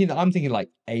 I'm thinking like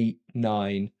 8,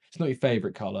 9. It's not your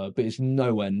favorite color, but it's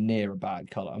nowhere near a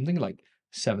bad color. I'm thinking like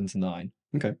 7 to 9.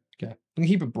 Okay. I'm gonna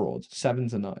keep it broad. 7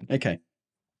 to 9. Okay.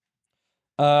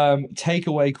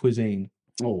 Takeaway cuisine.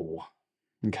 Oh.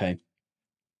 Okay. I'm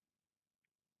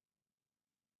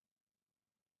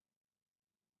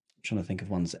trying to think of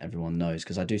ones that everyone knows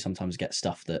because I do sometimes get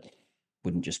stuff that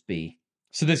wouldn't just be.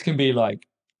 So this can be like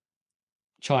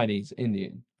Chinese,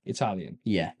 Indian, Italian,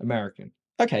 Yeah. American.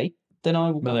 Okay. Then I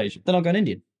will. Malaysian. Then I'll go an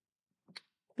Indian.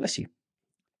 Bless you.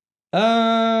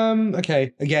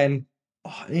 Okay. Again,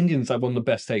 Indian's like one of the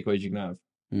best takeaways you can have.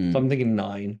 Mm. So I'm thinking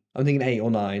 9. I'm thinking 8 or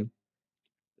 9.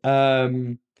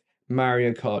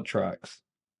 Mario Kart tracks.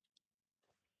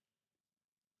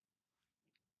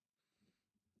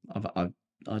 I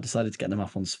decided to get them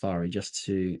up on Safari just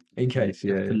to In case,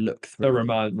 yeah. to look through.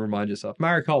 Don't remind yourself.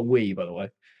 Mario Kart Wii, by the way.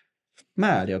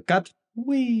 Mario Kart.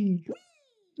 Wii.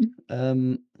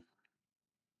 I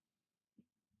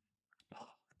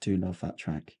do love that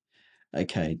track.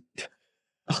 Okay.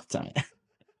 Oh, damn it.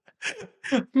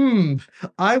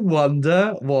 I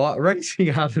wonder what Racing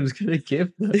Adam's going to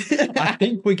give them. I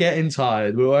think we're getting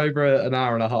tired. We're over an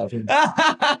hour and a half in.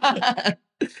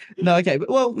 No, okay. But,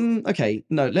 well, okay.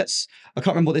 No, I can't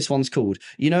remember what this one's called.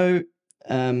 You know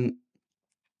the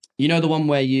one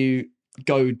where you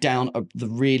go down the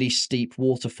really steep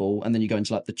waterfall and then you go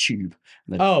into like the tube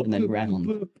and then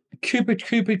round. Cooper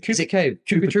Cave.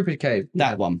 Cooper Cave.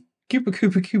 That one. Cooper.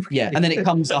 Yeah, and then it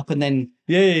comes up and then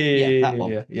that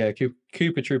one. Yeah.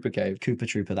 Cooper Trooper Cave. Cooper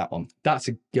Trooper, that one. That's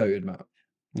a goated map.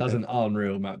 That's an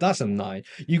unreal map. That's a 9.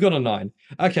 You got a 9.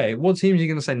 Okay, what teams are you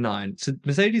going to say 9? So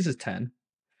Mercedes is 10.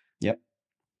 Yep.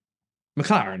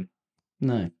 McLaren.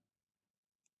 No.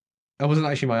 That wasn't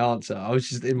actually my answer. I was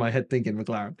just in my head thinking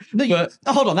McLaren. No, but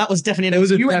hold on, that was definitely.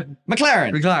 McLaren.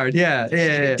 McLaren, yeah.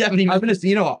 Definitely.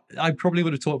 You know what? I probably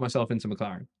would have talked myself into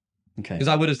McLaren. Okay. Because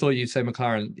I would have thought you'd say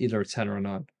McLaren either a 10 or a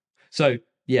 9. So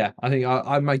yeah, I think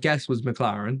my guess was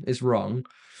McLaren. It's wrong.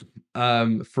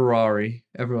 Ferrari.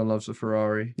 Everyone loves a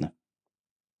Ferrari. No.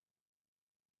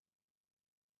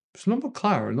 It's not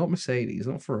McLaren, not Mercedes,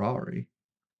 not Ferrari.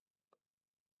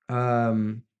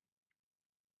 Not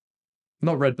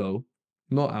Red Bull,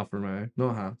 not Alfa Romeo,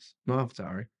 not Haas, not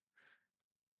AlphaTauri.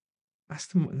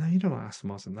 No, you don't like Aston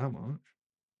Martin that much.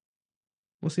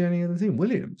 What's the only other team?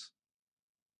 Williams.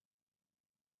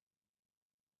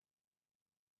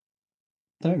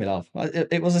 Don't make me laugh.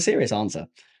 It was a serious answer.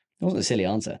 It wasn't a silly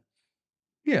answer.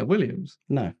 Yeah, Williams.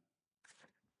 No.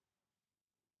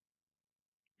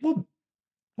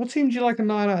 What team do you like a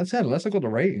 9 out of 10? Unless I got the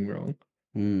rating wrong.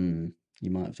 You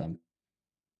might have done.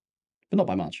 But not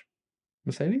by much.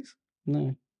 Mercedes?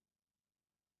 No.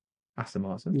 Aston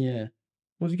Martin? Yeah.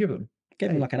 What did you give them? Gave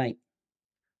him like an 8.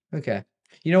 Okay.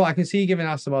 You know what? I can see you giving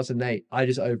Aston Martin an 8. I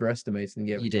just overestimated and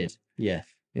gave it. You did. Yeah.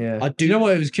 Yeah. I do. You know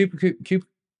what? It was Cooper Trooper.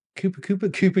 Cooper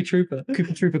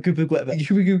Trooper, whatever.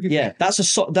 Yeah, that's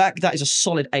that is a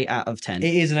solid 8 out of 10.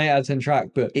 It is an 8 out of 10 track,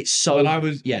 but it's so. And I've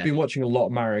been watching a lot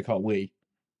of Mario Kart Wii,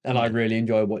 and I really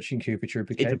enjoy watching Cooper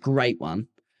Trooper. It's a great one.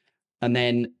 And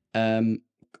then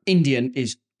Indian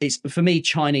it's for me.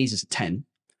 Chinese is a 10.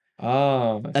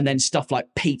 Oh. And then stuff like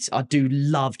pizza. I do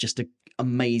love just an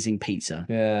amazing pizza.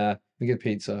 Yeah, a good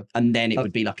pizza. And then it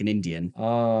would be like an Indian.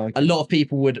 Oh. Okay. A lot of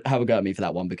people would have a go at me for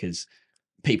that one because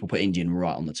people put Indian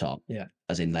right on the top. Yeah.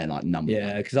 As in they're like number Yeah,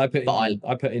 one. because I put But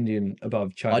I put Indian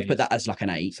above Chinese. I'd put that as like an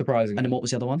 8. surprisingly. And then what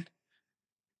was the other one?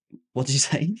 What did you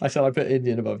say? I said I put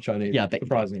Indian above Chinese. Yeah, I bet you do.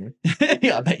 surprisingly.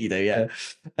 Yeah, I bet you do. Yeah.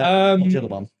 What's the other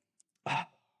one?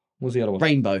 What's the other one?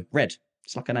 Rainbow, red.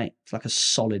 It's like an 8. It's like a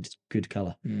solid, good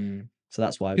color. Mm. So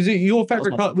that's why. Is it your That was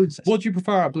favorite my color? process. What do you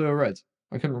prefer out blue or red?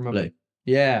 I couldn't remember. Blue.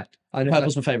 Yeah, I know.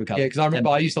 Purple's my favorite color. Yeah, because I remember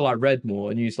I used to like red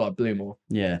more and you used to like blue more.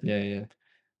 Yeah. Yeah.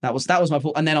 That was my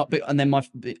fault. And then my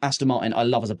Aston Martin, I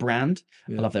love as a brand.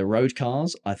 Yeah. I love their road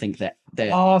cars. I think they're.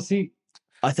 Oh, see,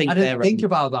 I think I they're didn't think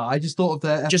about that. I just thought of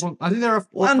their Just- F1. I think they're a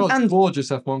and- gorgeous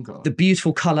F1 car. the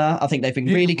beautiful color. I think they've been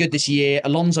really good this year.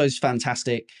 Alonso's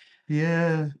fantastic.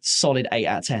 Yeah. Solid 8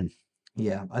 out of 10.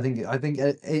 Yeah, I think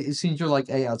it seems you're like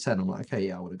 8 out of 10. I'm like, okay,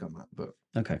 yeah, I would have gone that, but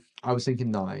Okay. I was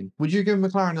thinking 9. Would you give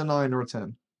McLaren a 9 or a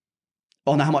 10?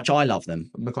 On how much I love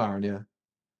them, McLaren, yeah.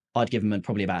 I'd give them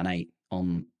probably about an 8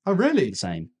 on Oh, really? the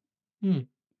same.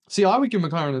 See, I would give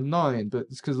McLaren a 9, but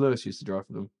it's because Lewis used to drive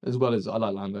for them, as well as I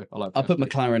like Lando. I like. I put Piastri.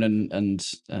 McLaren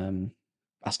and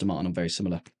Aston Martin on very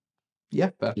similar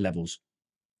Yeah, fair. levels.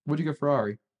 Would you go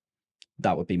Ferrari?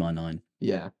 That would be my 9.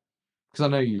 Yeah, because I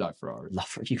know you like Ferrari.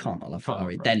 You can't not love Can't love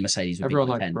Ferrari. Ferrari. Then Mercedes would Everyone be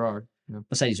my likes 10. Ferrari. Yeah.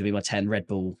 Mercedes would be my 10. Red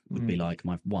Bull would be like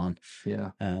my 1.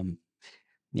 Yeah.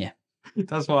 Yeah.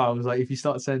 That's why I was like, if you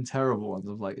start saying terrible ones,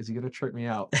 I was like, is he going to trick me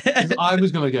out? 'Cause I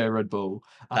was going to go Red Bull.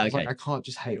 I was like, Okay. I can't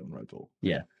just hate on Red Bull.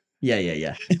 Yeah.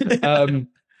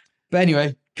 But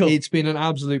anyway, Cool. It's been an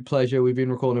absolute pleasure. We've been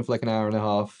recording for like an hour and a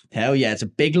half. Hell yeah. It's a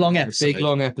big, long episode. Big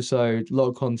long episode, a lot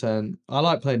of content. I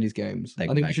like playing these games. Thank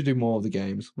I think you, we should do more of the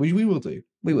games, which we will do.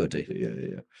 We will do.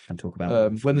 Yeah. And talk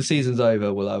about When the season's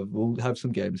over, we'll have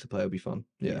some games to play. It'll be fun.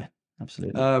 Yeah.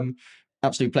 Absolutely. Um.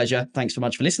 Absolute pleasure. Thanks so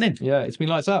much for listening. Yeah. It's been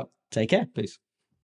lights out. Take care. Peace.